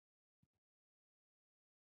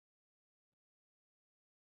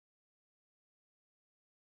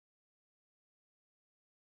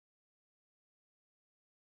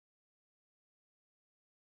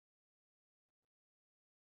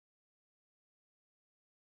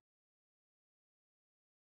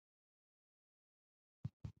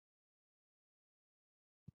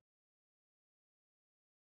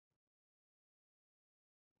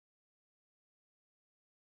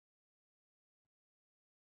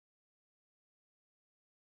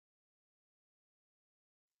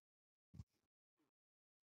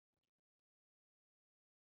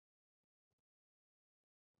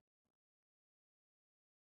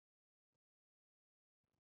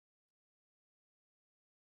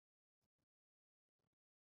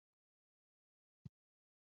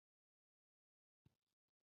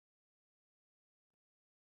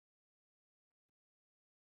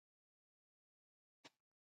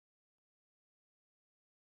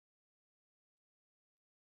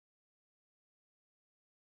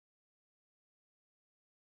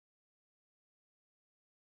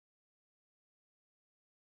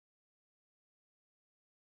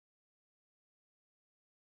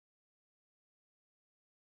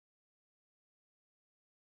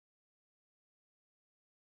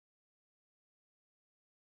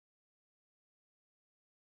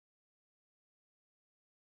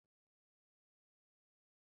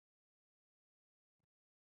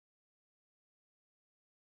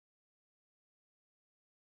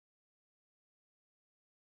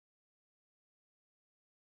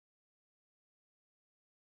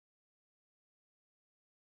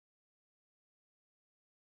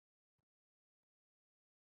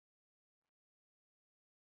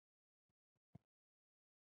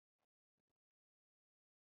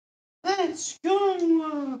 Let's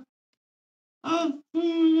go up to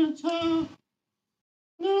the top.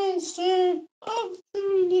 Non-stop up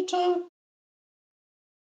to the top.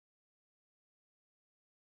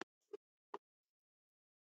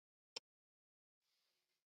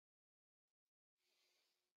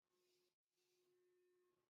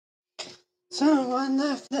 Someone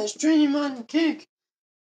left the stream on kick.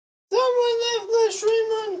 Someone left the stream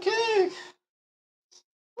on kick.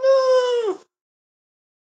 No!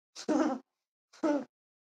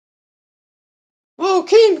 We'll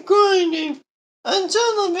keep grinding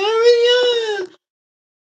until the very end.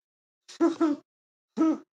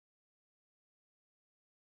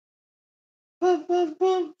 Bump, bump,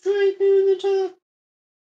 bump, straight to the top.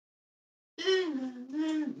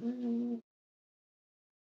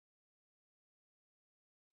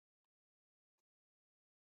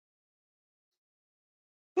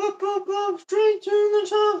 Bump, bump, bump, straight to the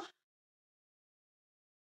top.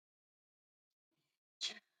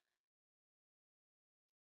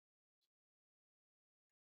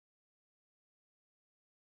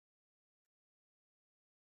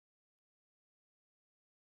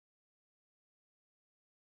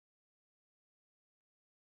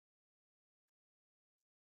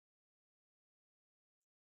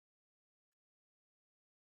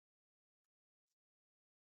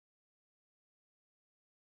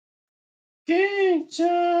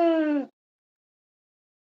 Picture.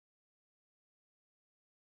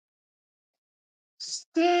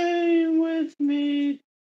 Stay with me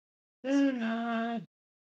tonight.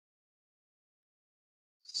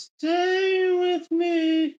 Stay with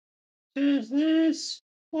me just this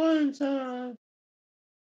one time.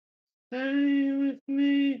 Stay with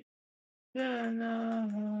me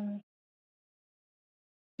tonight.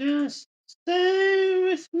 Just stay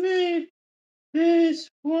with me this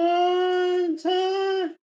one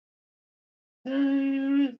time. Stay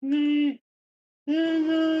with me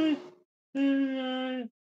tonight, tonight.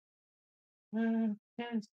 You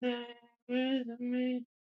can stay with me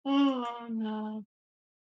all night.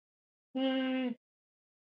 Stay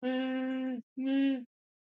with me,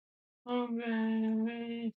 oh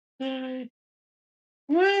baby, stay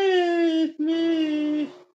with me.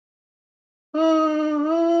 Oh,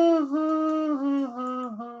 oh, oh,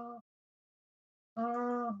 oh,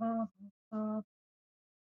 oh, oh, oh,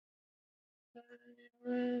 stay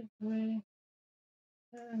with me.